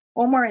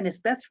 Omar and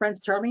his best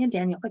friends, Charlie and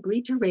Daniel,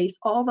 agree to raise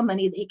all the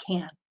money they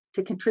can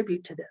to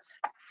contribute to this.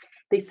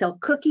 They sell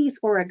cookies,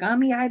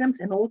 origami items,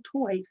 and old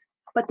toys,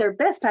 but their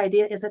best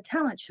idea is a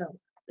talent show.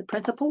 The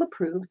principal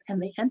approves,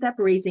 and they end up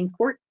raising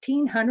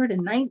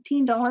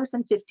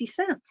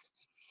 $1,419.50.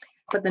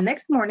 But the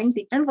next morning,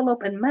 the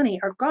envelope and money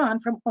are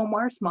gone from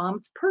Omar's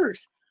mom's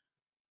purse.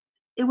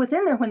 It was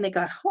in there when they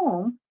got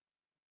home,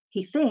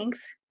 he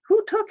thinks.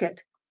 Who took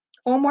it?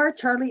 Omar,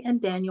 Charlie,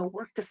 and Daniel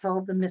work to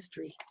solve the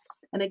mystery.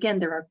 And again,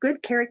 there are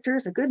good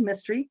characters, a good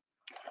mystery.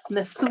 And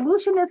the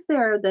solution is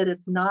there, that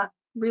it's not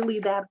really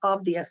that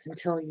obvious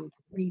until you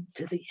read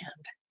to the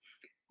end.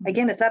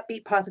 Again, it's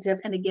upbeat,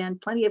 positive, and again,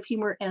 plenty of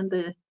humor and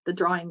the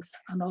drawings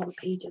on all the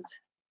pages.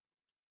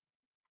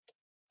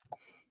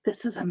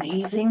 This is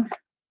amazing.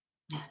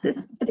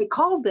 They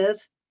called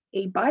this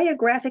a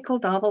biographical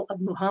novel of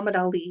Muhammad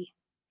Ali.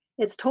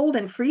 It's told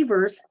in free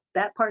verse,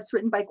 that part's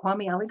written by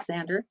Kwame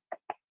Alexander,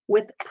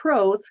 with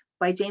prose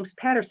by James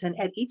Patterson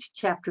at each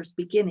chapter's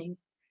beginning.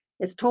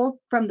 It's told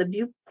from the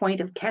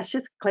viewpoint of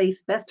Cassius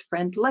Clay's best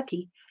friend,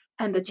 Lucky,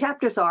 and the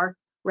chapters are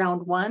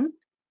round 1,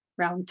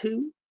 round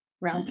 2,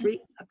 round 3,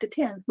 up to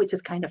 10, which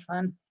is kind of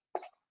fun.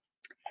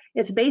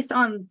 It's based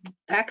on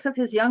facts of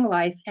his young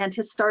life and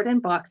his start in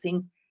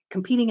boxing,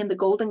 competing in the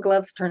Golden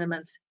Gloves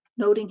tournaments,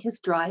 noting his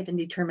drive and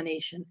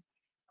determination.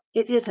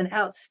 It is an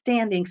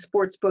outstanding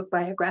sports book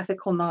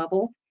biographical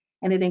novel,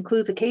 and it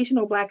includes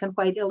occasional black and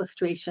white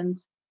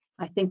illustrations.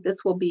 I think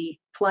this will be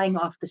flying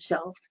off the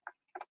shelves.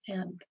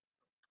 And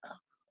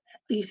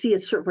you see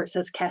his shirt where it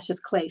says Cassius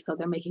Clay, so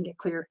they're making it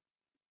clear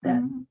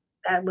that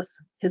that was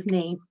his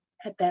name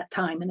at that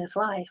time in his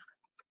life.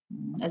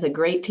 That's a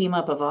great team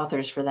up of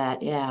authors for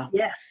that, yeah.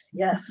 Yes,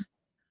 yes.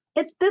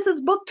 This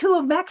is book 2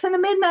 of Max and the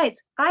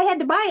Midnights. I had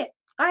to buy it.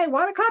 I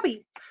want a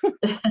copy.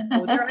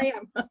 Oh, there I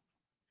am.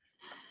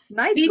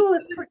 Night Me school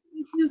is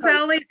too,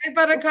 Sally. I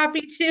bought a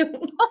copy too.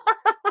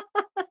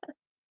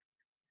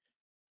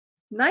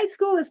 Night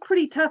school is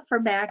pretty tough for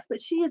Max,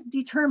 but she is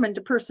determined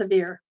to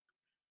persevere.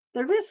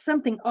 There is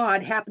something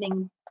odd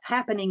happening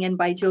in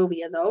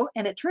Bijovia, though,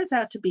 and it turns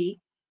out to be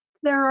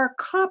there are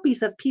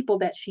copies of people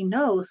that she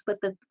knows, but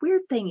the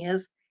weird thing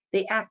is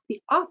they act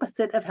the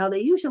opposite of how they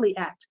usually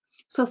act.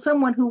 So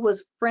someone who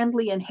was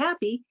friendly and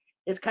happy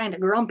is kind of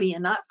grumpy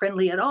and not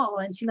friendly at all,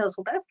 and she knows,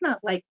 well, that's not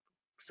like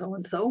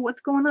so-and-so.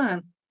 What's going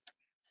on?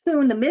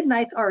 Soon the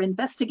Midnights are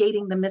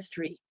investigating the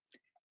mystery.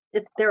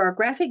 There are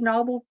graphic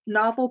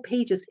novel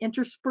pages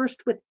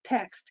interspersed with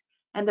text,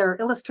 and there are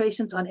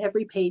illustrations on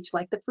every page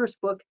like the first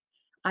book.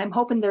 I'm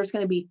hoping there's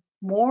going to be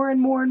more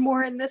and more and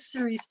more in this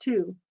series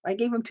too. I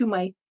gave them to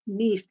my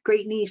niece,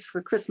 great niece,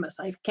 for Christmas.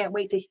 I can't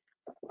wait to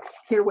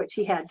hear what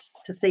she had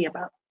to say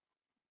about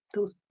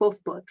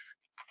both books.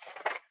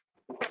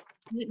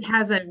 It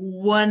has a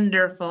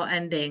wonderful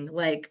ending.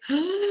 Like,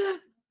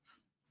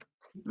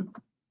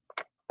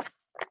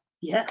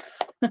 Yes,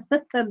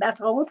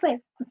 that's all we'll say.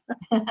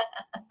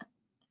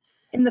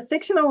 In the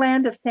fictional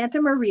land of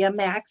Santa Maria,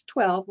 Max,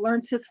 12,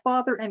 learns his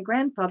father and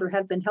grandfather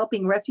have been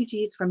helping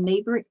refugees from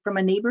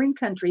a neighboring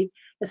country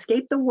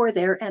escape the war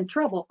there and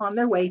trouble on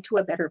their way to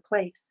a better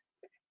place.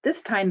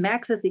 This time,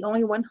 Max is the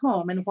only one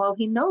home, and while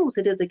he knows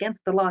it is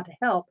against the law to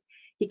help,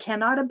 he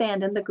cannot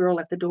abandon the girl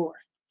at the door.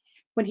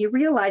 When he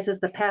realizes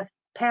the path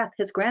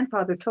his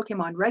grandfather took him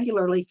on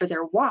regularly for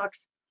their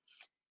walks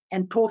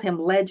and told him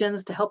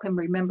legends to help him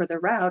remember the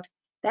route,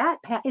 that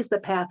is the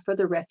path for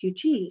the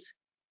refugees.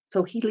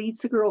 So he leads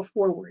the girl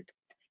forward.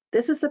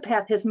 This is the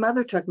path his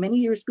mother took many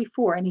years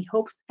before, and he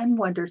hopes and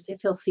wonders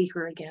if he'll see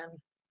her again.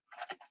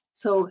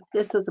 So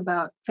this is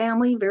about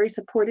family, very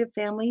supportive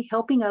family,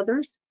 helping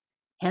others,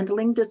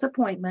 handling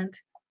disappointment,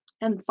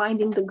 and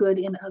finding the good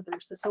in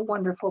others. It's a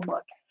wonderful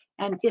book.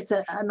 And it's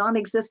a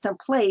non-existent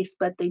place,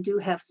 but they do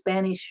have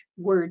Spanish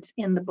words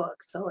in the book.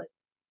 So it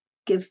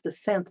gives the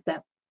sense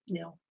that,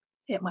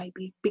 it might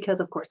be, because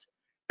of course,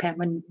 Pam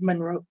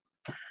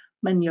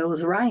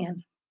Munhoz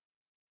Ryan.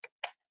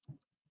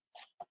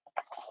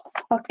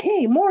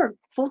 Okay, more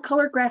full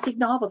color graphic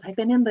novels. I've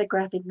been in the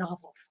graphic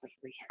novels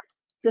lately.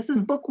 This is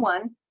book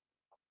 1.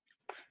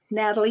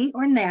 Natalie,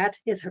 or Nat,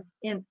 is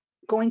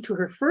going to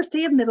her first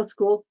day of middle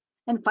school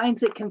and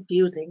finds it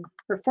confusing.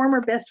 Her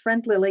former best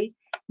friend Lily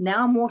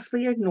now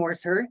mostly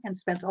ignores her and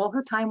spends all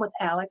her time with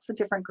Alex, a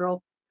different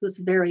girl who's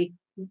very,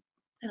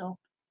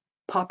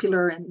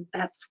 popular, and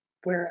that's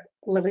where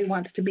Lily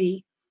wants to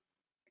be.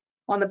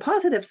 On the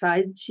positive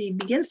side, she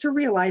begins to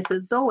realize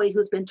that Zoe,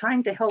 who's been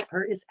trying to help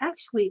her, is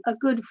actually a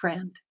good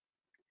friend.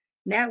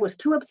 Nat was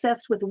too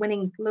obsessed with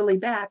winning Lily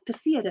back to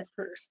see it at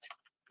first.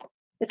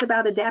 It's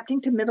about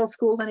adapting to middle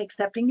school and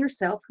accepting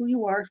yourself, who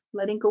you are,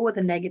 letting go of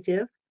the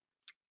negative.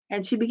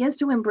 And she begins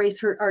to embrace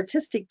her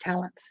artistic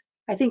talents.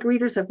 I think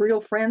readers of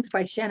Real Friends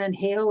by Shannon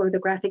Hale or the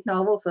graphic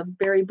novels of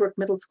Berry Brook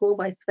Middle School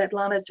by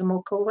Svetlana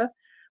Jamokova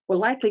will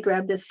likely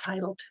grab this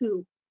title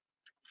too.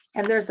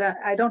 And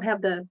I don't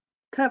have the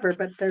cover,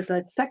 but there's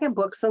a second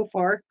book so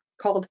far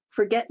called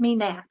Forget Me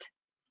Nat.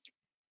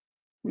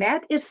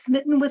 Nat is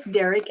smitten with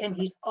Derek, and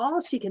he's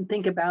all she can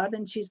think about,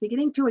 and she's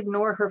beginning to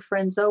ignore her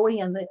friend Zoe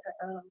and the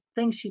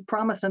things she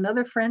promised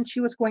another friend she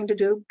was going to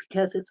do,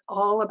 because it's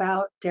all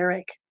about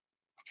Derek.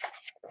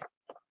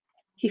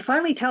 He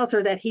finally tells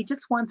her that he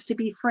just wants to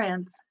be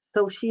friends,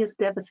 so she is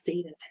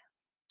devastated.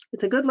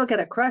 It's a good look at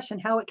a crush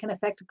and how it can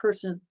affect a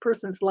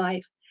person's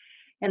life,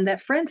 and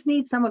that friends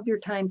need some of your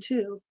time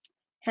too,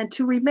 and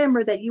to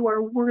remember that you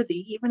are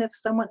worthy even if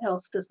someone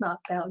else does not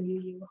value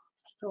you.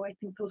 So I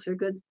think those are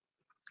good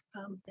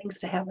things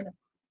to have in a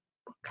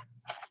book.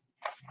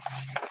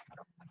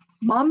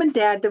 Mom and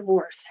Dad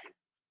divorce.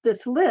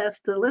 This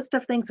list, the list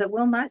of things that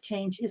will not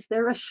change, is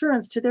their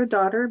assurance to their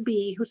daughter,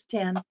 B, who's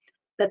 10,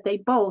 that they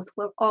both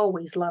will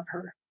always love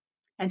her.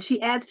 And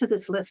she adds to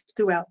this list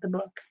throughout the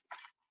book.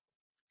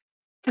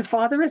 Her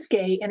father is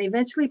gay and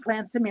eventually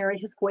plans to marry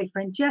his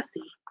boyfriend,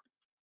 Jesse.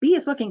 B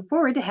is looking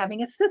forward to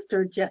having a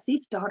sister,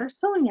 Jesse's daughter,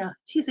 Sonia.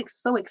 She's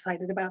so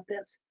excited about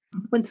this.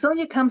 When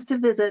Sonia comes to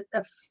visit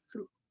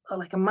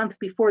like a month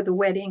before the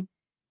wedding,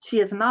 she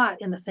is not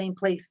in the same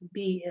place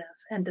B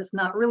is and does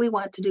not really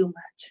want to do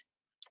much.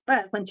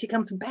 But when she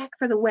comes back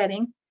for the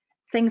wedding,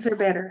 things are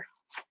better.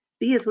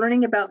 B is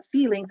learning about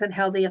feelings and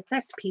how they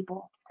affect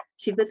people.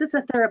 She visits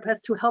a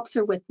therapist who helps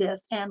her with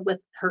this and with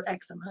her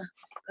eczema.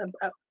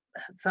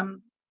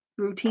 Some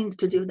routines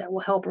to do that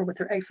will help her with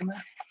her eczema.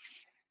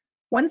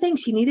 One thing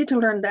she needed to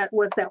learn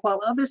was that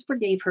while others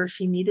forgave her,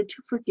 she needed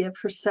to forgive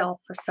herself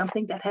for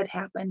something that had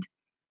happened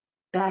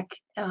back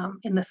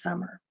in the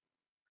summer.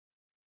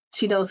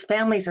 She knows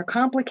families are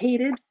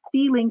complicated,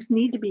 feelings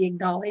need to be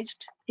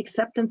acknowledged,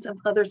 acceptance of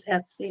others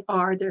as they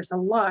are. There's a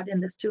lot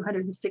in this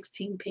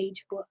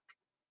 216-page book.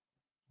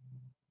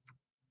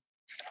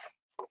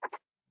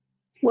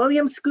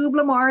 William Scoob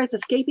Lamar is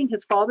escaping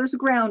his father's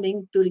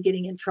grounding due to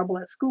getting in trouble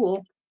at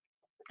school,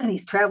 and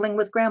he's traveling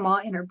with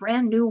Grandma in her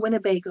brand new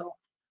Winnebago.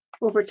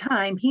 Over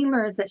time, he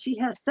learns that she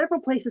has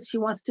several places she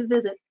wants to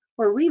visit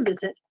or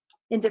revisit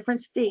in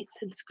different states,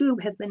 and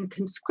Scoob has been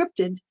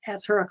conscripted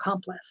as her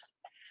accomplice.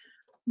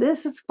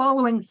 This is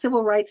following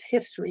civil rights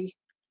history,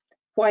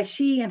 why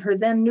she and her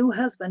then new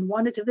husband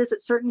wanted to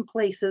visit certain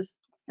places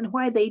and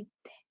why they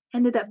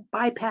ended up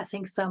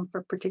bypassing some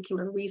for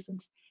particular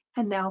reasons.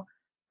 And now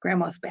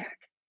Grandma's back.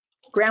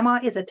 Grandma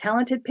is a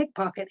talented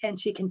pickpocket and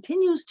she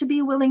continues to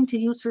be willing to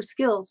use her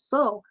skills.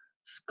 So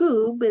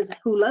Scoob,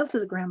 who loves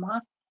his grandma,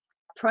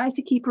 tries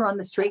to keep her on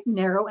the straight and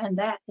narrow, and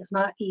that is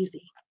not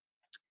easy.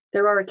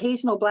 There are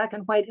occasional black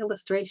and white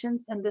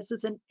illustrations, and this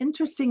is an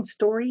interesting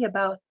story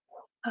about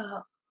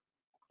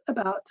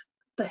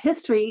the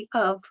history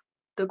of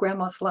the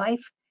grandma's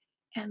life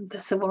and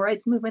the civil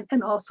rights movement,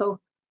 and also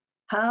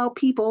how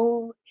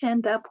people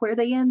end up where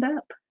they end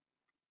up.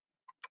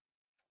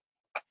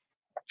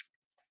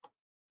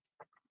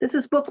 This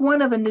is book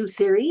 1 of a new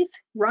series.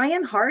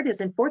 Ryan Hart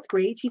is in 4th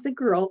grade. She's a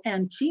girl,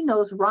 and she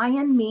knows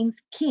Ryan means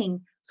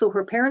king, so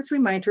her parents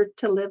remind her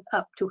to live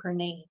up to her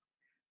name.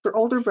 Her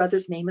older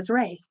brother's name is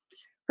Ray.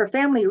 Her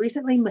family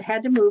recently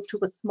had to move to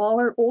a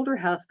smaller, older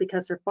house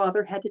because her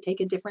father had to take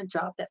a different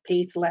job that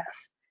pays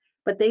less,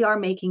 but they are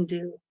making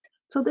do.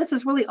 So this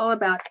is really all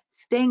about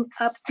staying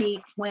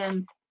upbeat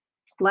when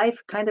life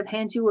kind of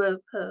hands you a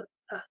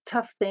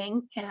tough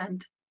thing,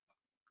 and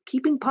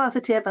keeping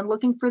positive and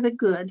looking for the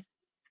good.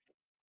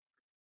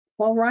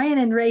 While Ryan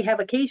and Ray have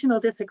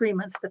occasional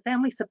disagreements, the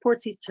family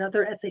supports each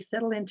other as they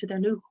settle into their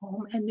new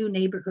home and new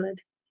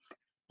neighborhood.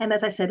 And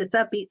as I said, it's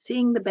upbeat,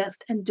 seeing the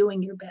best and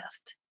doing your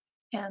best.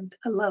 And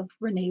I love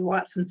Renee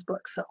Watson's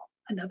book, so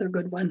another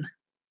good one.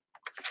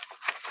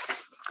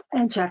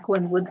 And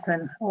Jacqueline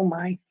Woodson, oh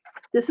my.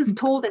 This is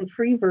told in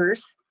free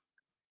verse.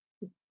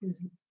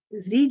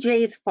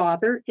 ZJ's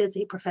father is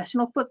a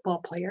professional football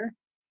player,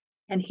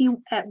 and he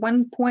at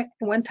one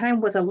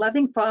time was a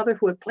loving father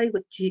who would play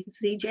with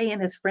ZJ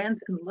and his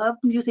friends and loved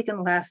music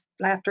and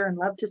laughter and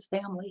loved his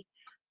family.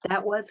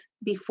 That was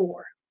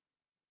before.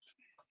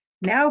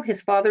 Now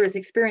his father is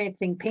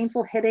experiencing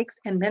painful headaches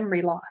and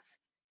memory loss.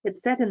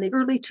 It's set in the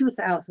early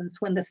 2000s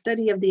when the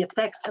study of the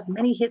effects of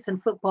many hits in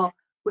football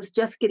was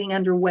just getting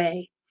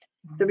underway.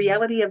 The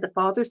reality of the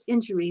father's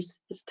injuries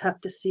is tough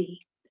to see.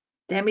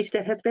 Damage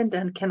that has been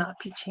done cannot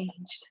be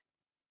changed.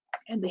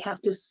 And they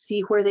have to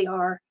see where they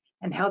are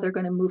and how they're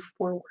going to move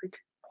forward.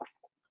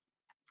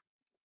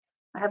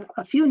 I have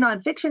a few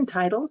nonfiction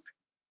titles.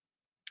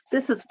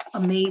 This is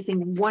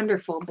amazing,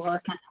 wonderful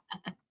book.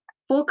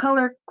 Full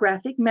color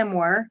graphic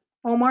memoir.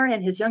 Omar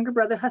and his younger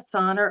brother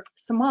Hassan are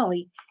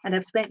Somali and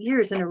have spent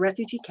years in a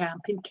refugee camp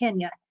in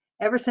Kenya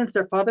ever since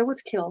their father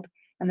was killed,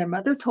 and their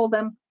mother told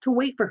them to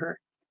wait for her.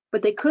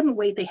 But they couldn't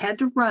wait, they had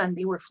to run.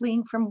 They were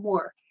fleeing from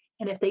war,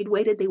 and if they'd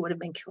waited, they would have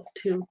been killed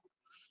too.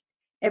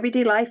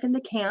 Everyday life in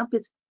the camp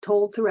is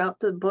told throughout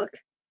the book.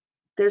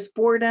 There's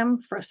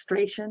boredom,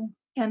 frustration,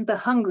 and the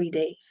hungry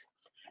days.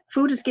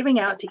 Food is giving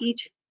out to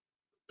each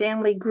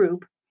family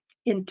group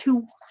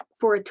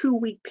for a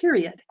 2-week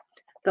period.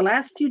 The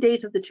last few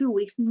days of the 2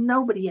 weeks,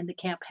 nobody in the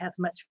camp has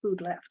much food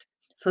left.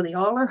 So they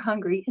all are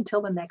hungry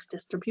until the next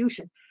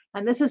distribution.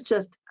 And this is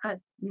just a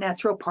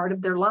natural part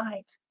of their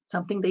lives,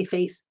 something they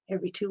face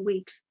every 2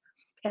 weeks.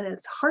 And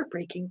it's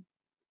heartbreaking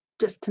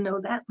just to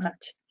know that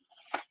much.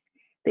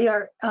 They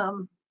are,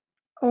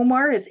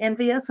 Omar is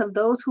envious of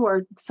those who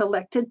are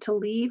selected to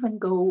leave and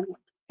go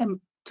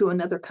to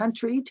another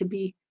country to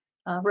be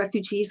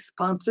refugees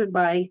sponsored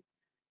by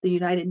the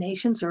United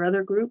Nations or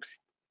other groups.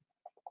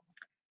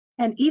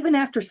 And even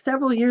after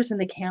several years in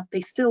the camp,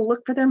 they still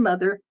look for their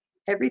mother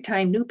every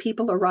time new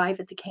people arrive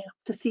at the camp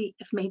to see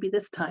if maybe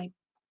this time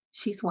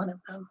she's one of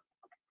them.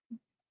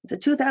 It's a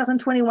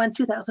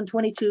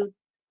 2021-2022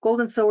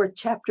 Golden Sword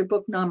chapter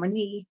book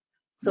nominee.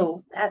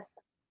 So that's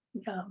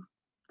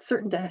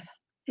certain to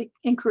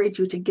encourage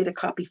you to get a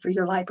copy for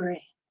your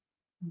library.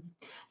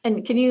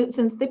 And can you,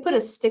 since they put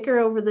a sticker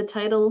over the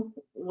title,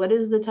 what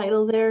is the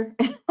title there?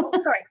 Oh,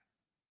 sorry.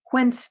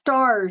 When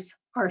Stars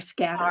Are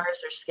Scattered.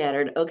 Stars Are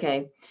Scattered,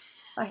 okay.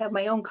 I have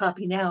my own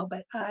copy now,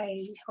 but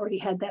I already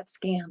had that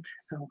scanned,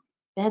 so.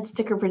 Bad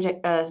sticker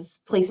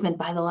placement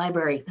by the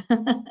library.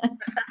 They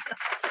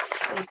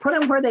put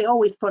them where they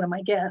always put them,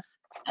 I guess.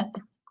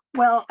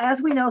 Well,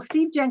 as we know,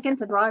 Steve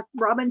Jenkins and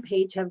Robin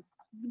Page have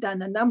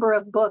done a number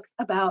of books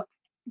about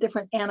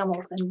different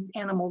animals and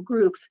animal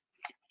groups.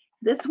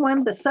 This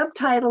one, the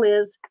subtitle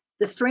is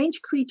The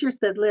Strange Creatures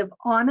That Live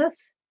on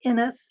Us, in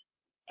Us,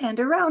 and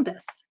Around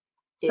Us.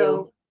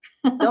 So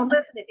don't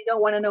listen if you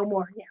don't want to know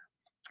more. Yeah.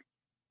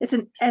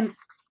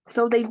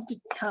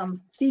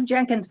 Steve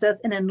Jenkins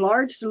does an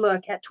enlarged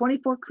look at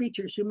 24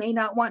 creatures you may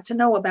not want to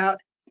know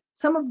about.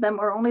 Some of them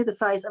are only the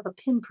size of a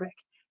pinprick.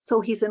 So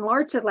he's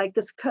enlarged it like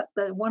this,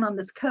 the one on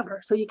this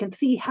cover, so you can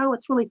see how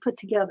it's really put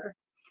together.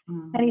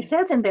 Mm-hmm. And he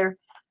says in there,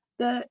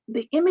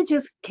 the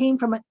images came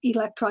from an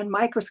electron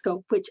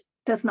microscope, which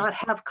does not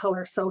have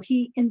color. So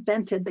he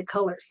invented the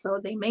colors.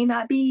 So they may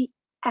not be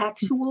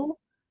actual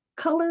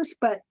colors,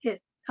 but it's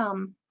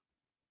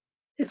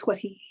what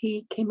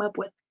he came up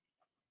with.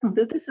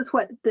 This is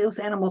what those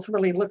animals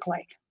really look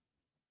like.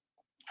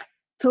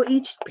 So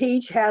each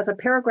page has a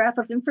paragraph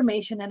of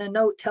information and a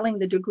note telling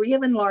the degree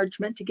of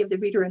enlargement to give the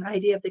reader an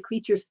idea of the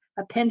creature's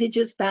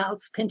appendages,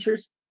 mouths,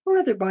 pinchers, or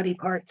other body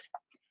parts.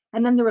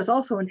 And then there is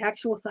also an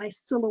actual size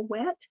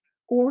silhouette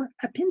or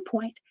a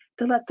pinpoint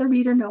to let the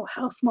reader know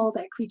how small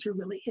that creature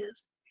really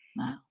is.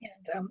 Wow.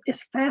 And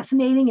it's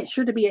fascinating. It's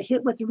sure to be a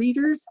hit with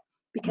readers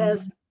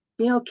because,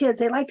 you know, kids,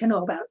 they like to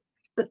know about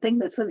the thing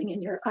that's living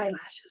in your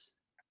eyelashes.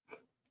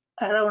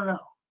 I don't know.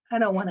 I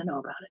don't want to know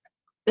about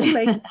it.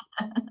 Anyway,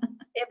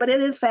 but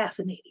it is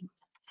fascinating.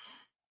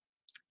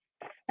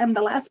 And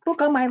the last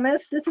book on my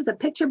list, this is a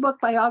picture book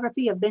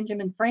biography of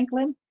Benjamin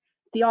Franklin.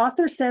 The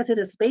author says it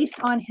is based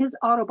on his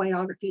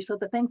autobiography. So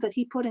the things that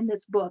he put in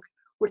this book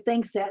were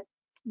things that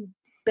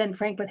Ben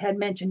Franklin had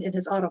mentioned in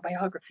his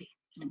autobiography.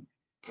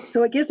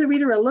 So it gives the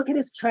reader a look at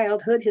his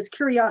childhood, his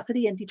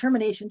curiosity and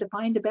determination to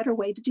find a better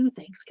way to do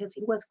things because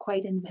he was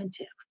quite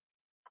inventive.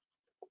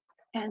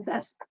 And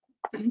that's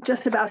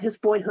just about his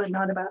boyhood,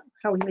 not about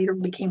how he later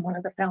became one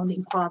of the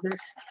founding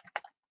fathers.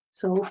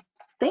 So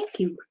thank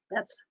you.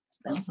 That's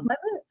Awesome. my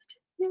list.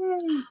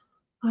 Yay.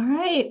 All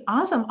right,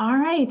 awesome. All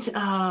right.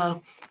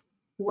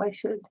 I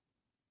should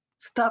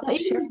stop You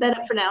can sharing leave that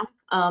up for now.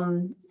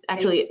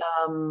 Actually,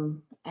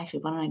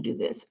 why don't I do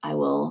this? I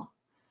will,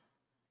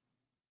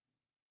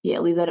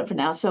 leave that up for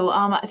now. So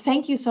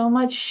thank you so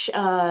much,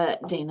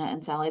 Dana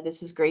and Sally.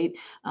 This is great.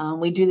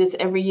 We do this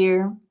every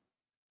year,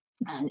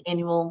 an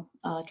annual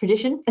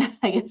tradition,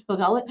 I guess we'll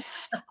call it.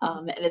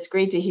 And it's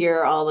great to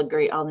hear all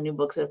the new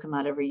books that have come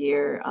out every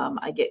year.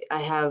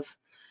 I have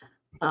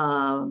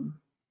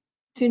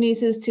 2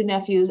 nieces, 2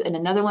 nephews, and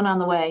another one on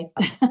the way.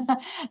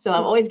 So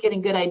I'm always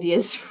getting good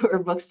ideas for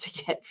books to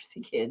get for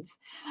the kids.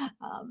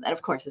 And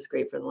of course, it's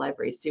great for the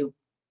libraries too.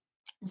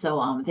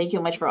 So thank you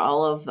much for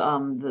all of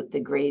the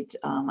great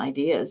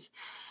ideas.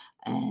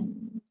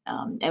 And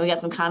we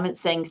got some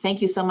comments saying,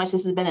 thank you so much.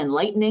 This has been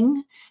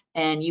enlightening.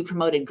 And you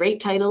promoted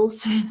great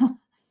titles from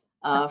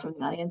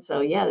the audience.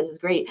 So yeah, this is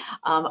great.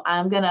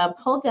 I'm gonna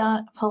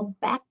pull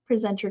back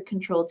presenter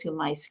control to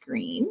my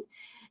screen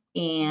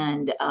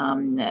and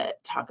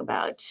talk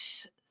about,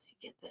 let's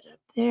get that up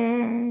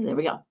there. There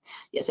we go.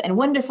 Yes, and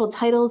wonderful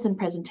titles and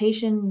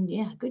presentation.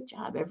 Yeah, good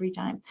job every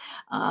time.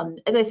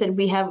 As I said,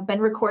 we have been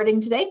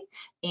recording today,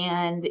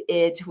 and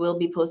it will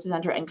be posted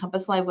on our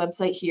NCompass Live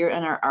website here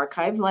in our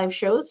archive live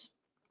shows.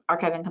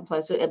 Archive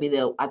NCompass, it'll be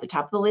at the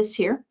top of the list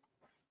here.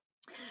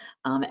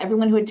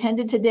 Everyone who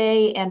attended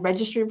today and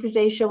registered for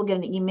today's show will get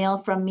an email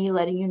from me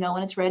letting you know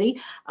when it's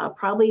ready.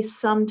 Probably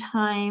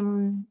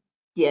sometime,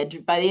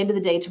 by the end of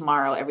the day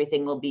tomorrow,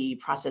 everything will be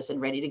processed and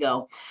ready to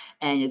go.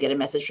 And you'll get a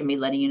message from me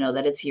letting you know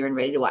that it's here and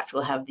ready to watch.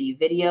 We'll have the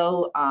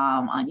video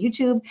on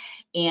YouTube,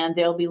 and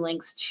there'll be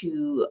links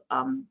to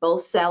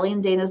both Sally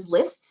and Dana's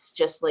lists,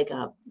 just like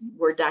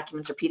Word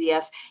documents or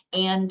PDFs,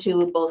 and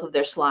to both of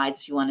their slides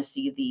if you want to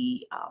see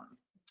the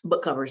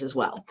book covers as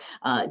well.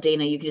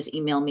 Dana, you can just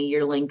email me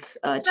your link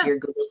to your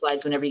Google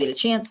Slides whenever you get a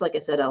chance. Like I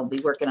said, I'll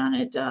be working on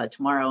it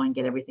tomorrow and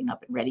get everything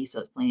up and ready, so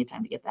it's plenty of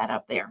time to get that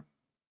up there.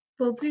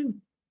 Will do.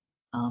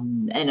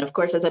 And of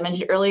course, as I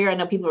mentioned earlier, I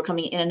know people are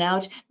coming in and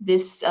out.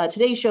 This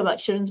today's show about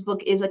children's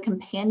book is a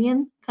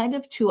companion kind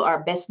of to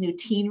our best new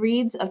teen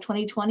reads of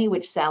 2020,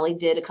 which Sally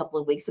did a couple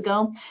of weeks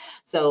ago.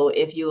 So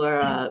if you are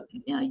a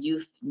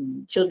youth,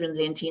 children's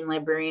and teen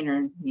librarian,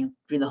 or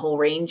through the whole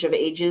range of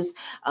ages,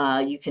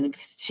 you can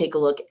take a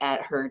look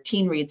at her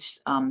teen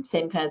reads,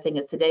 same kind of thing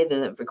as today.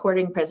 The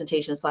recording,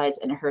 presentation slides,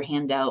 and her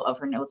handout of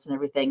her notes and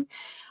everything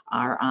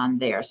are on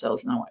there. So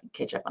if you want to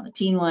catch up on the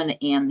teen one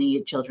and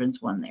the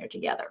children's one, they're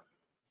together.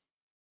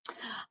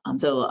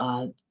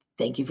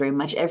 Thank you very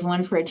much,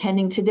 everyone, for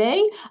attending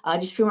today.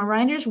 Just a few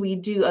reminders,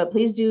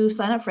 please do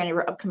sign up for any of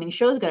our upcoming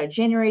shows. Got our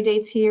January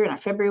dates here and our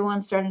February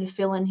ones starting to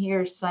fill in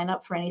here. Sign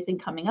up for anything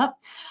coming up.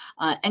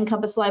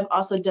 NCompass Live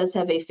also does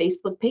have a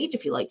Facebook page.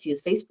 If you like to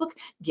use Facebook,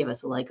 give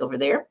us a like over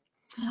there.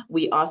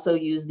 We also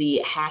use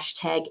the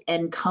hashtag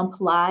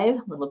NCompLive,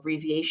 a little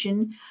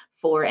abbreviation,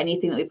 for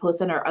anything that we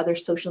post on our other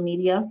social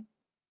media.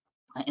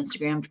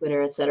 Instagram,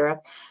 Twitter, etc.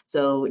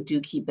 So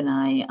do keep an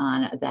eye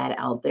on that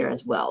out there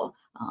as well.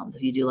 So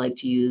if you do like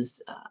to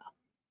use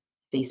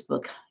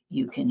Facebook,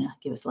 you can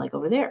give us a like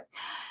over there.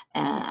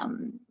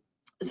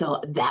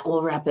 So that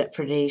will wrap it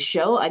for today's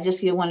show. I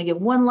just want to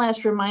give one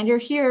last reminder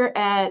here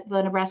at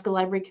the Nebraska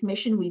Library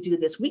Commission. We do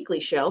this weekly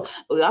show,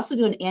 but we also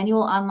do an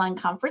annual online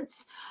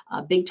conference,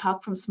 Big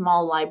Talk from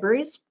Small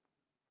Libraries.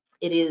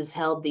 It is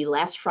held the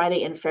last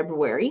Friday in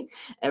February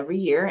every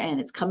year,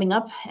 and it's coming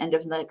up end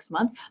of next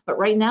month. But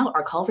right now,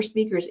 our call for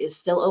speakers is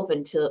still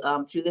open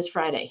to through this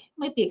Friday. It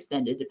might be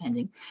extended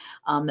depending.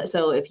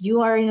 So if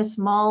you are in a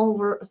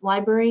small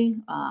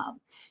library,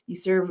 you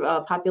serve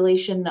a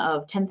population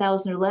of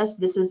 10,000 or less,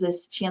 this is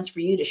a chance for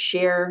you to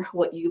share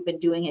what you've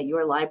been doing at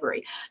your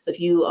library. So if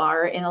you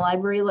are in a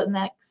library in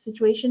that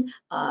situation,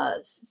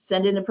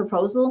 send in a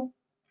proposal.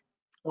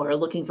 We're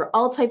looking for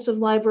all types of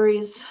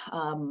libraries.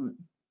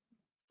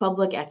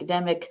 Public,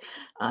 academic,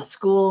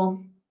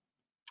 school,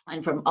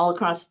 and from all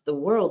across the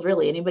world,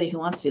 really, anybody who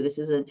wants to. This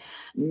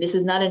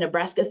is not a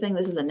Nebraska thing.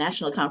 This is a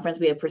national conference.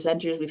 We have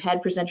presenters. We've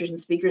had presenters and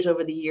speakers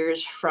over the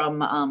years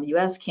from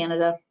US,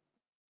 Canada,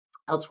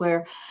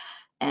 elsewhere,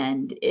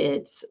 and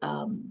it's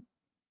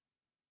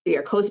we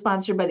are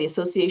co-sponsored by the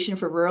Association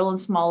for Rural and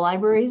Small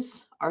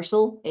Libraries,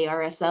 ARSL,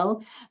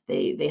 ARSL.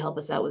 They help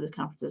us out with this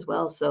conference as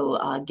well.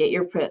 So get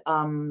your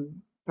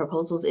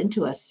proposals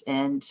into us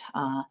and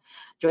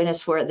join us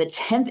for the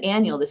 10th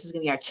annual. This is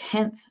going to be our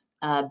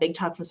 10th Big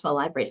Talk from Small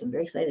Libraries. I'm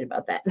very excited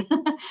about that.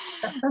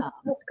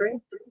 That's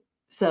great.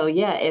 So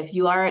yeah, if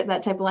you are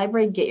that type of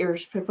library, get your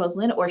proposal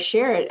in or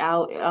share it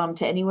out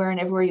to anywhere and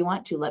everywhere you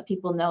want to. Let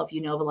people know if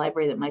you know of a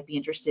library that might be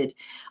interested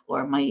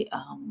or might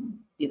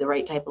be the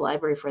right type of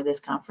library for this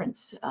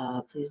conference.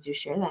 Please do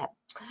share that.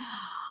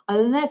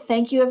 Other than that,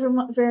 thank you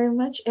everyone very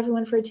much,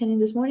 everyone, for attending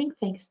this morning.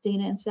 Thanks,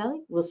 Dana and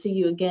Sally. We'll see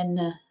you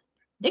again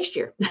next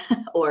year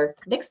or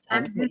next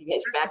time when you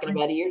guys are back in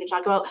about a year to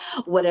talk about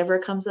whatever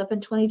comes up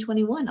in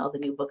 2021, all the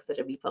new books that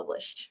will be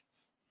published.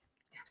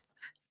 Yes.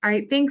 All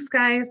right. Thanks,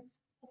 guys.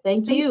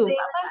 Thank you.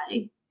 Thanks,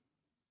 Bye-bye.